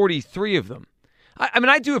tonight 43 of them. I mean,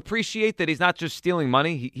 I do appreciate that he's not just stealing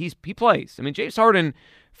money. He plays. I mean, James Harden,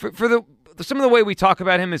 for some of the way we talk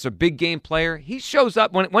about him as a big game player, he shows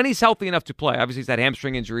up when he's healthy enough to play. Obviously, he's had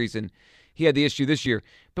hamstring injuries, and he had the issue this year.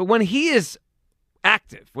 But when he is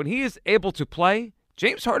active, when he is able to play,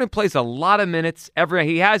 James Harden plays a lot of minutes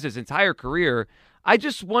he has his entire career. I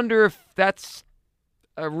just wonder if that's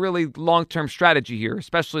a really long-term strategy here,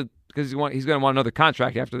 especially because he's going to want another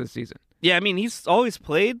contract after this season. Yeah, I mean, he's always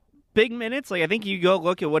played big minutes. Like, I think you go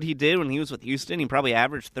look at what he did when he was with Houston. He probably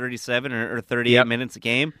averaged 37 or 38 minutes a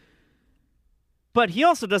game. But he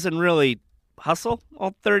also doesn't really hustle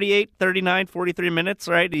all 38, 39, 43 minutes,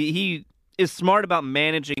 right? He is smart about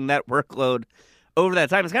managing that workload over that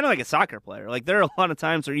time. It's kind of like a soccer player. Like, there are a lot of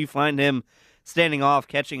times where you find him standing off,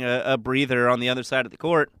 catching a breather on the other side of the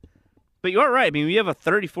court. But you are right. I mean, we have a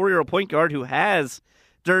 34-year-old point guard who has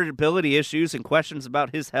durability issues and questions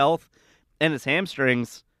about his health and his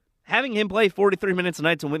hamstrings. Having him play 43 minutes a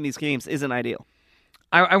night to win these games isn't ideal.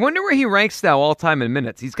 I wonder where he ranks now all-time in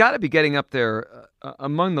minutes. He's got to be getting up there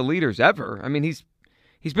among the leaders ever. I mean, he's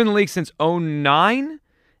been in the league since 2009,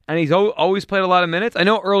 and he's always played a lot of minutes. I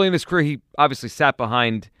know early in his career he obviously sat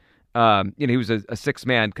behind, he was a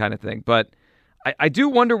six-man kind of thing. But I do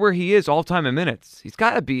wonder where he is all-time in minutes. He's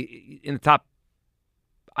got to be in the top,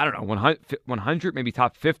 I don't know, 100, maybe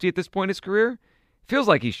top 50 at this point in his career. Feels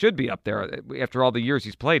like he should be up there after all the years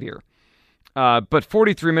he's played here. But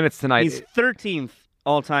 43 minutes tonight. He's 13th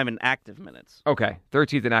all-time in active minutes. Okay,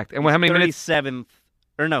 13th in active. And how many minutes? 37th.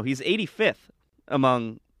 Or no, he's 85th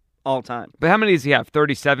among all-time. But how many does he have?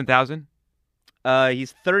 37,000?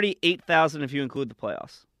 He's 38,000 if you include the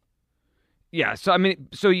playoffs. Yeah, so I mean,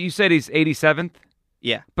 so you said he's 87th?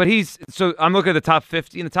 Yeah. But I'm looking at the top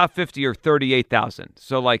 50. In the top 50 are 38,000.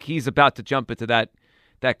 So, like, he's about to jump into that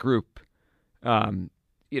group,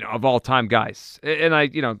 of all-time guys.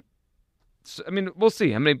 And we'll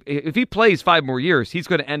see. I mean, if he plays 5 more years, he's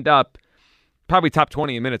going to end up probably top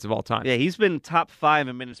 20 in minutes of all time. Yeah, he's been top 5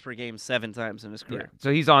 in minutes per game 7 times in his career. Yeah,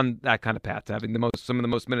 so he's on that kind of path to having some of the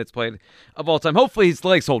most minutes played of all time. Hopefully his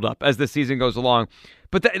legs hold up as the season goes along.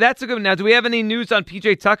 But that's a good one. Now, do we have any news on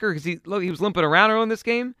PJ Tucker? Because he was limping around early in this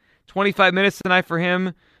game. 25 minutes tonight for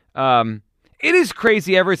him. It is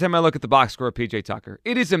crazy every time I look at the box score of PJ Tucker.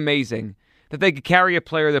 It is amazing that they could carry a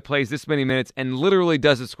player that plays this many minutes and literally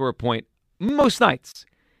doesn't score a point most nights.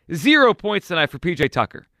 0 points tonight for PJ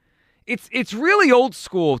Tucker. It's really old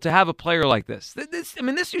school to have a player like this.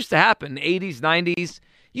 This used to happen in the 80s, 90s.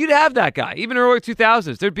 You'd have that guy. Even early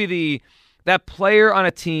 2000s, there'd be that player on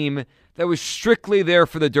a team that was strictly there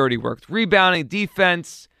for the dirty work. Rebounding,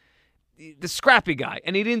 defense, the scrappy guy.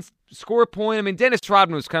 And he didn't score a point. I mean, Dennis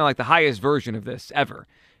Rodman was kind of like the highest version of this ever.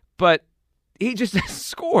 But he just doesn't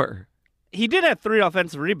score. He did have 3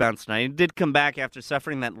 offensive rebounds tonight. He did come back after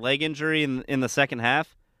suffering that leg injury in the second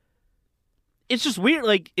half. It's just weird.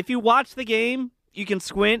 Like, if you watch the game, you can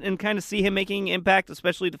squint and kind of see him making impact,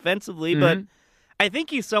 especially defensively. Mm-hmm. But I think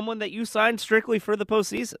he's someone that you signed strictly for the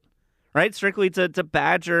postseason, right? Strictly to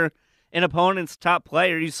badger an opponent's top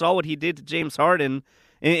player. You saw what he did to James Harden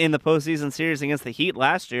in the postseason series against the Heat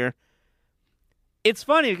last year. It's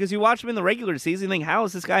funny because you watch him in the regular season and think, how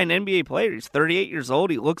is this guy an NBA player? He's 38 years old.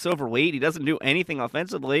 He looks overweight. He doesn't do anything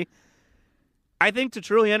offensively. I think to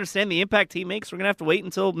truly understand the impact he makes, we're going to have to wait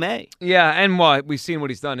until May. Yeah, and we've seen what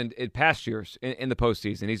he's done in past years in the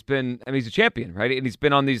postseason. He's a champion, right? And he's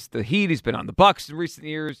been on the Heat. He's been on the Bucks in recent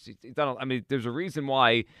years. He's done. There's a reason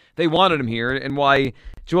why they wanted him here and why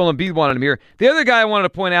Joel Embiid wanted him here. The other guy I wanted to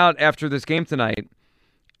point out after this game tonight,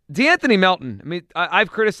 DeAnthony Melton. I've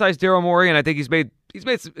criticized Daryl Morey, and I think he's made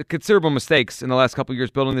some considerable mistakes in the last couple of years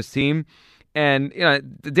building this team. And,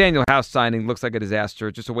 the Daniel House signing looks like a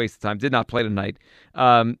disaster, just a waste of time. Did not play tonight.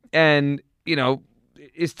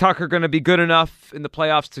 Is Tucker going to be good enough in the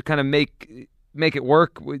playoffs to kind of make it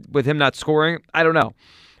work with him not scoring? I don't know.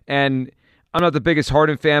 And I'm not the biggest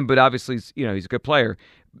Harden fan, but obviously, he's a good player.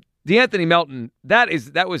 DeAnthony Melton, that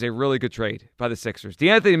was a really good trade by the Sixers.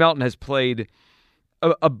 DeAnthony Melton has played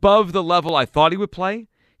above the level I thought he would play.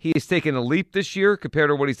 He has taken a leap this year compared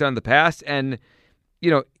to what he's done in the past. And,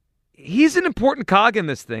 he's an important cog in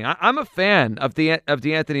this thing. I'm a fan of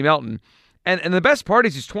DeAnthony Melton. And the best part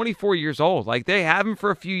is he's 24 years old. Like, they have him for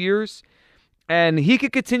a few years, and he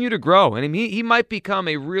could continue to grow. And he might become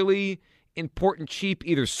a really important, cheap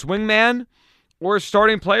either swingman or a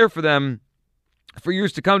starting player for them for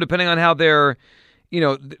years to come, depending on how their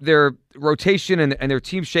rotation and their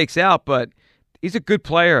team shakes out. But he's a good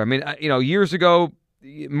player. Years ago,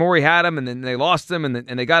 Morey had him, and then they lost him, and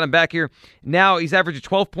they got him back here. Now he's averaging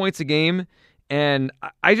 12 points a game, and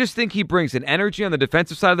I just think he brings an energy on the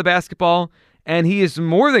defensive side of the basketball, and he is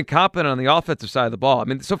more than competent on the offensive side of the ball.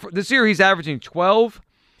 So for this year, he's averaging 12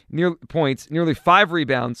 points, nearly 5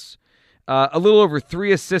 rebounds, a little over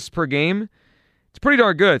 3 assists per game. It's pretty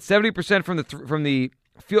darn good. 70% from the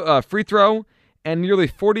free throw, and nearly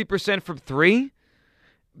 40% from 3.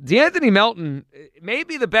 DeAnthony Melton may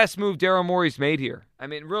be the best move Daryl Morey's made here.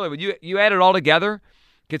 Really, when you add it all together,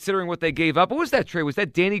 considering what they gave up. What was that trade? Was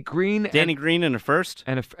that Danny Green? Danny Green in a first?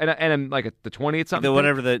 And the 20th something?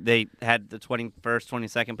 Whatever they had the 21st,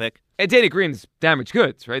 22nd pick. And Danny Green's damaged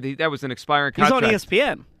goods, right? That was an expiring contract. He's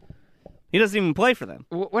on ESPN. He doesn't even play for them.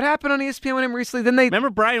 What happened on ESPN with him recently? Then they remember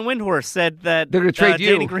Brian Windhorst said that they're going to trade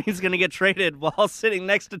you. Danny Green's going to get traded while sitting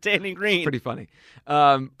next to Danny Green. It's pretty funny.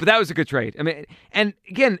 But that was a good trade. I mean, and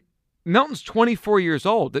again, Melton's 24 years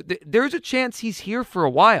old. There's a chance he's here for a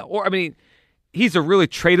while. Or, I mean, he's a really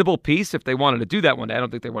tradable piece if they wanted to do that one day. I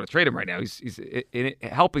don't think they want to trade him right now. He's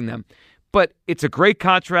helping them. But it's a great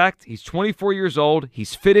contract. He's 24 years old.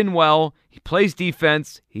 He's fit in well. He plays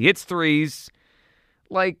defense. He hits threes.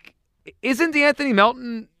 Like, isn't DeAnthony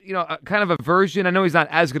Melton, kind of a version? I know he's not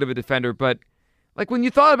as good of a defender, but like when you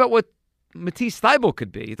thought about what Matisse Thybulle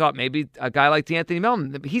could be, you thought maybe a guy like DeAnthony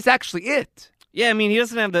Melton. He's actually it. Yeah, I mean, he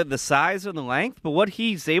doesn't have the size or the length, but what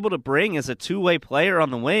he's able to bring as a two-way player on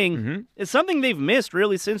the wing is something they've missed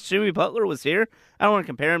really since Jimmy Butler was here. I don't want to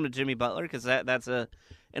compare him to Jimmy Butler because that's an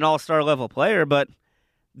all-star level player, but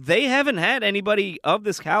they haven't had anybody of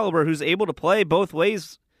this caliber who's able to play both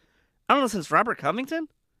ways. I don't know, since Robert Covington.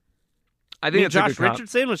 I think it's Josh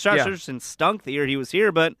Richardson. Richardson stunk the year he was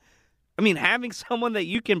here, but I mean, having someone that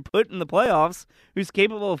you can put in the playoffs who's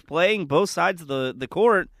capable of playing both sides of the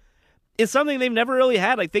court is something they've never really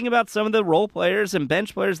had. Like, think about some of the role players and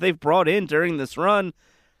bench players they've brought in during this run.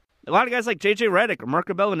 A lot of guys like J.J. Redick or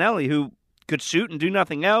Marco Bellinelli who could shoot and do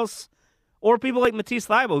nothing else, or people like Matisse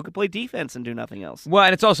Thybulle who could play defense and do nothing else. Well,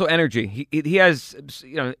 and it's also energy. He has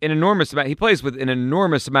an enormous amount. He plays with an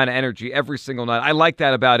enormous amount of energy every single night. I like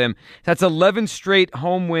that about him. That's 11 straight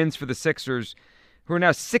home wins for the Sixers, who are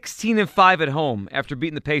now 16-5 at home after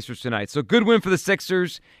beating the Pacers tonight. So good win for the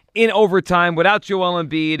Sixers in overtime without Joel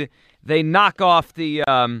Embiid. They knock off the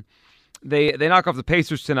they knock off the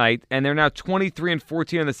Pacers tonight, and they're now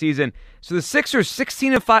 23-14 on the season. So the Sixers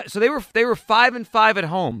 16-5. So they were 5-5 at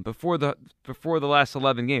home before the last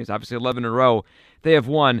 11 games. Obviously 11 in a row they have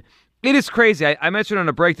won. It is crazy. I mentioned on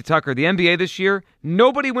a break to Tucker, the NBA this year,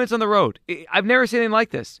 nobody wins on the road. I've never seen anything like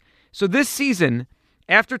this. So this season,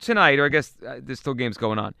 after tonight, or I guess there's still games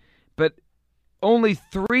going on, but only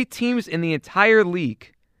 3 teams in the entire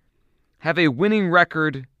league have a winning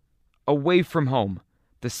record away from home.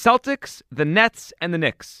 The Celtics, the Nets, and the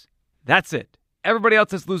Knicks. That's it. Everybody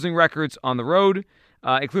else has losing records on the road,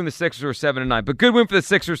 including the Sixers, who are 7-9. But good win for the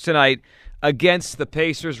Sixers tonight against the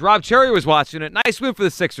Pacers. Rob Cherry was watching it. Nice win for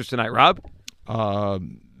the Sixers tonight, Rob.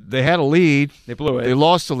 They had a lead. They blew it. They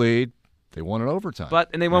lost the lead. They won in overtime.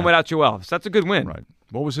 And they won without Joel. So that's a good win. Right.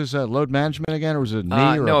 What was his load management again? Or was it a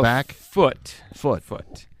knee or a back? Foot.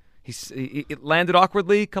 Foot. He landed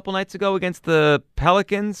awkwardly a couple nights ago against the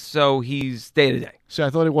Pelicans, so he's day-to-day. See, I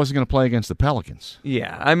thought he wasn't going to play against the Pelicans.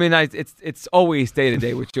 Yeah, I mean, it's always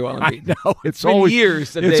day-to-day with Joel Embiid. I know. It's always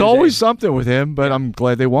years. It's always something with him, but I'm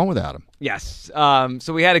glad they won without him. Yes.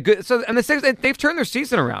 So we had a good. So and the Sixers, they've turned their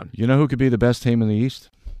season around. You know who could be the best team in the East?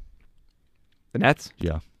 The Nets.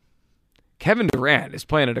 Yeah. Kevin Durant is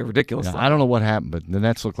playing at a ridiculous level. I don't know what happened, but the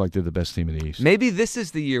Nets look like they're the best team in the East. Maybe this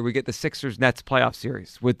is the year we get the Sixers-Nets playoff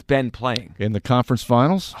series with Ben playing. In the conference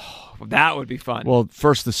finals? Oh, that would be fun. Well,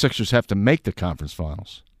 first the Sixers have to make the conference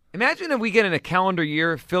finals. Imagine if we get in a calendar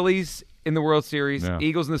year, Phillies in the World Series,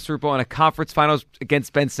 Eagles in the Super Bowl, and a conference finals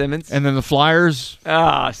against Ben Simmons. And then the Flyers.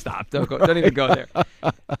 Stop. Don't even go there.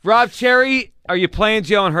 Rob Cherry, are you playing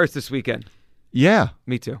Jalen Hurts this weekend? Yeah.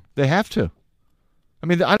 Me too. They have to. I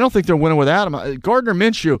mean, I don't think they're winning without him. Gardner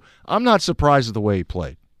Minshew, I'm not surprised at the way he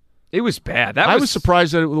played. It was bad. I was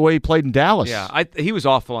surprised at the way he played in Dallas. Yeah, he was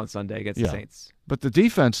awful on Sunday against the Saints. But the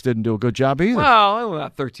defense didn't do a good job either. Well, only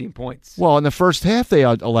allowed 13 points. Well, in the first half, they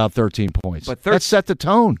allowed 13 points. But that set the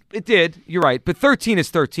tone. It did. You're right. But 13 is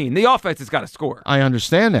 13. The offense has got to score. I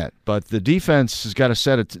understand that. But the defense has got to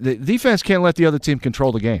set it. The defense can't let the other team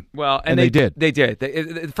control the game. Well, and they did. They did.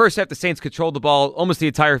 The first half, the Saints controlled the ball almost the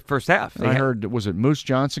entire first half. I heard, was it Moose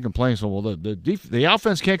Johnson complaining? So, well, the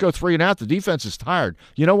offense can't go 3 and out. The defense is tired.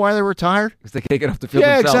 You know why they were tired? Because they can't get off the field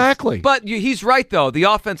themselves. Yeah, exactly. But he's right, though. The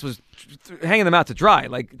offense was hanging them out to dry.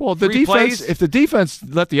 Well, the defense. If the defense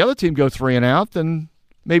let the other team go 3 and out, then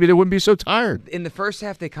maybe they wouldn't be so tired. In the first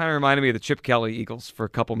half, they kind of reminded me of the Chip Kelly Eagles for a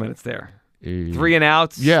couple minutes there. 3 and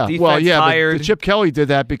outs. Yeah, defense tired. But the Chip Kelly did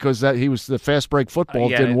that because he was the fast break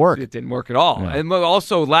football. It didn't work. It didn't work at all. Yeah. And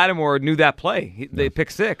also, Lattimore knew that play. They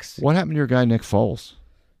picked 6. What happened to your guy Nick Foles?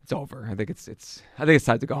 It's over. I think it's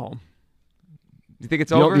time to go home. You think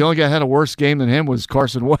it's over? The only guy that had a worse game than him was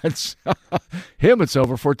Carson Wentz. Him, it's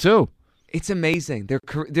over for too. It's amazing.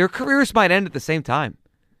 Their careers might end at the same time.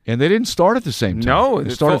 And they didn't start at the same time. No.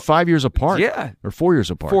 They started 5 years apart. Yeah. Or 4 years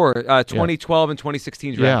apart. 2012 and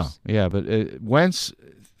 2016 drafts. Yeah, but Wentz,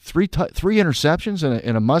 Three interceptions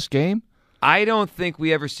in a must game? I don't think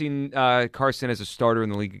we ever seen Carson as a starter in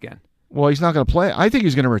the league again. Well, he's not going to play. I think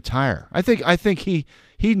he's going to retire. I think he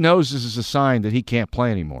knows this is a sign that he can't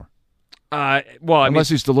play anymore. Unless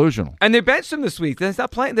he's delusional. And they benched him this week. They're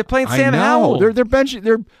not playing. They're playing Sam I know. Howell. They're benching.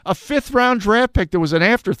 They're a 5th-round draft pick that was an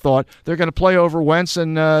afterthought. They're going to play over Wentz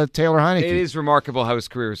and Taylor Heineke. It is remarkable how his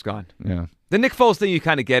career has gone. Yeah. The Nick Foles thing, you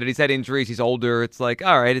kind of get it. He's had injuries. He's older. It's like,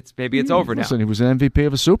 all right, maybe it's over now. Listen, he was an MVP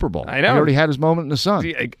of a Super Bowl. I know. He already had his moment in the sun.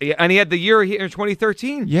 And he had the year here in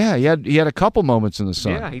 2013. Yeah, he had a couple moments in the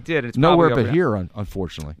sun. Yeah, he did. It's nowhere probably but over here,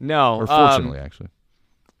 unfortunately. No. Or fortunately, actually.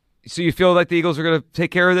 So you feel like the Eagles are going to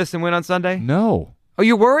take care of this and win on Sunday? No. Are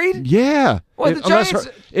you worried? Yeah. Well, the Giants.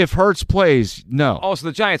 If Hurts plays, no. Also,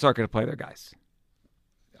 the Giants aren't going to play their guys.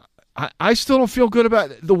 I still don't feel good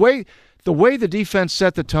about the way the defense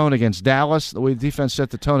set the tone against Dallas, the way the defense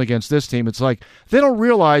set the tone against this team. It's like they didn't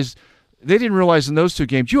realize in those 2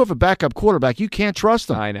 games you have a backup quarterback. You can't trust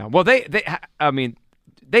them. I know. Well,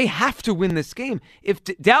 they have to win this game. If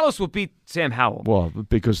Dallas will beat Sam Howell. Well,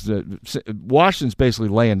 because Washington's basically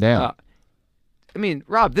laying down.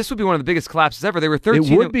 Rob, this would be one of the biggest collapses ever. They were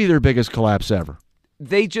 13. It would be their biggest collapse ever.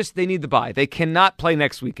 They need the bye. They cannot play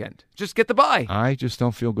next weekend. Just get the bye. I just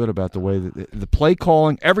don't feel good about the way that the play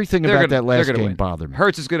calling, everything about that last game bothered me.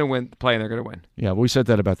 Hurts is going to win the play, and they're going to win. Yeah, we said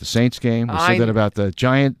that about the Saints game. We said that about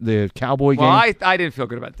the Cowboy game. Well, I didn't feel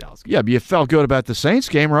good about the Dallas game. Yeah, but you felt good about the Saints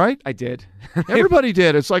game, right? I did. Everybody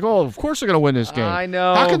did. It's like, of course they're going to win this game. I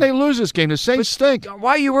know. How can they lose this game? The Saints stink.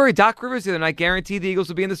 Why are you worried? Doc Rivers the other night guaranteed the Eagles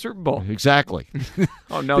will be in the Super Bowl. Exactly.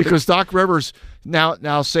 Oh no, because Doc Rivers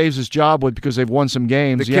now saves his job because they've won some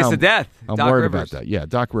games. The kiss of death. I'm Doc worried Rivers. about that. Yeah,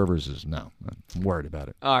 Doc Rivers is I'm worried about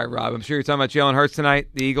it. All right, Rob. I'm sure you're talking about Jalen Hurts tonight,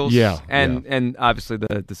 the Eagles. Yeah, and obviously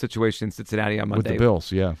the situation in Cincinnati on Monday with the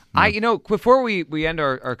Bills. Yeah. Before we end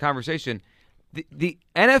our conversation, the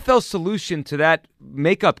NFL solution to that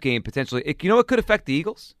makeup game potentially, it could affect the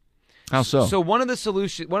Eagles. How so? So one of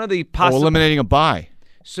the possible eliminating a bye.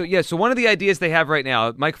 So one of the ideas they have right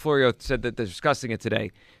now, Mike Florio said that they're discussing it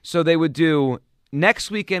today. So they would do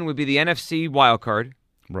next weekend would be the NFC wild card,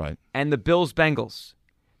 right, and the Bills-Bengals.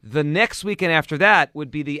 The next weekend after that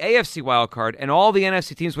would be the AFC wild card, and all the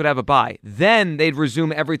NFC teams would have a bye. Then they'd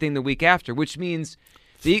resume everything the week after, which means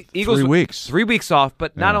the Eagles 3 weeks, 3 weeks off.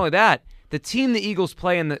 But not only that, the team the Eagles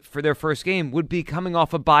play for their first game would be coming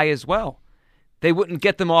off a bye as well. They wouldn't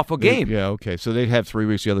get them off a game. Yeah, okay. So they'd have 3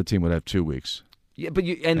 weeks. The other team would have 2 weeks. Yeah, but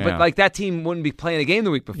that team wouldn't be playing a game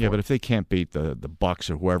the week before. Yeah, but if they can't beat the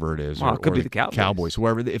Bucs or whoever it is, it could be the Cowboys,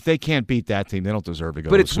 whoever, if they can't beat that team, they don't deserve to go.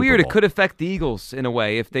 But to it's the Super weird. Bowl. It could affect the Eagles in a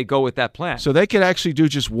way if they go with that plan. So they could actually do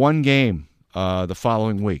just one game the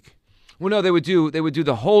following week. Well, no, they would do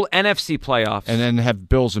the whole NFC playoffs, and then have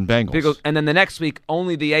Bills and Bengals. And then the next week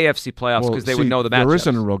only the AFC playoffs because they would know the matchups. There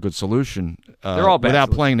isn't a real good solution. They're all bad without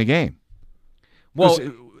solutions. playing the game. Well.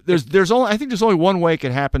 I think there's only one way it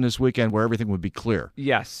could happen this weekend where everything would be clear.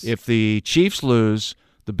 Yes. If the Chiefs lose,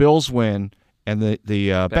 the Bills win, and the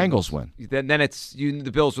Bengals win. Then it's the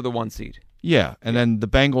Bills are the 1 seed. Yeah, and then the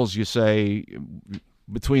Bengals, you say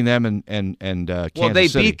between them and Kansas City. Well, they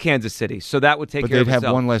beat Kansas City, so that would take care of itself. But they'd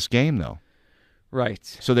have one less game though. Right.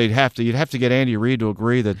 So you'd have to get Andy Reid to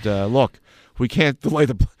agree that look, we can't delay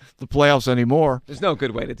the playoffs anymore. There's no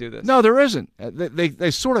good way to do this. No, there isn't.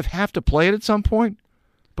 They sort of have to play it at some point.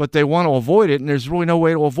 But they want to avoid it, and there's really no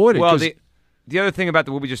way to avoid it. Well, the other thing about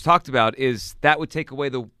what we just talked about is that would take away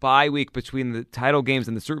the bye week between the title games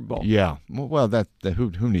and the Super Bowl. Yeah. Well,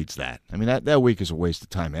 who needs that? I mean, that week is a waste of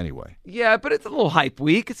time anyway. Yeah, but it's a little hype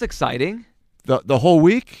week. It's exciting. The whole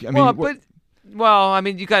week? I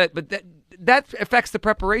mean, you got it. But that affects the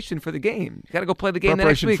preparation for the game. You got to go play the game the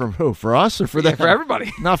next week. Preparation for who? For us or for them? For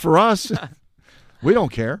everybody. Not for us. We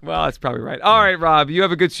don't care. Well, that's probably right. All right, Rob, you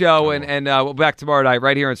have a good show, and we'll be back tomorrow night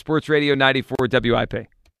right here on Sports Radio 94 WIP.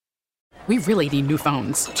 We really need new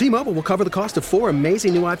phones. T-Mobile will cover the cost of 4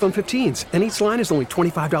 amazing new iPhone 15s, and each line is only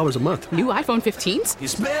 $25 a month. New iPhone 15s?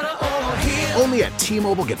 It's better over here. Only at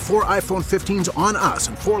T-Mobile, get 4 iPhone 15s on us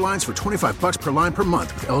and 4 lines for $25 per line per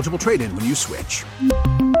month with eligible trade-in when you switch.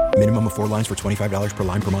 Minimum of 4 lines for $25 per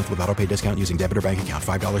line per month with autopay discount using debit or bank account.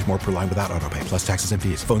 $5 more per line without autopay, plus taxes and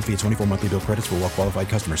fees. Phone fee at 24 monthly bill credits for well-qualified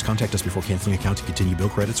customers. Contact us before canceling account to continue bill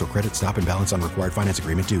credits or credit stop and balance on required finance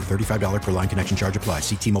agreement due. $35 per line connection charge applies.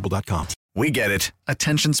 See T-Mobile.com. We get it.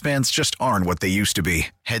 Attention spans just aren't what they used to be.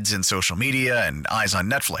 Heads in social media and eyes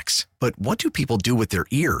on Netflix. But what do people do with their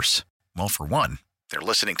ears? Well, for one, they're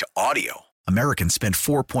listening to audio. Americans spend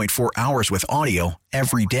 4.4 hours with audio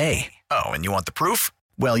every day. Oh, and you want the proof?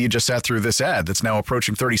 Well, you just sat through this ad that's now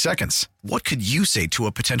approaching 30 seconds. What could you say to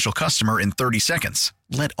a potential customer in 30 seconds?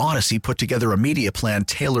 Let Odyssey put together a media plan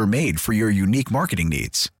tailor-made for your unique marketing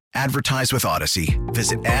needs. Advertise with Odyssey.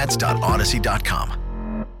 Visit ads.odyssey.com.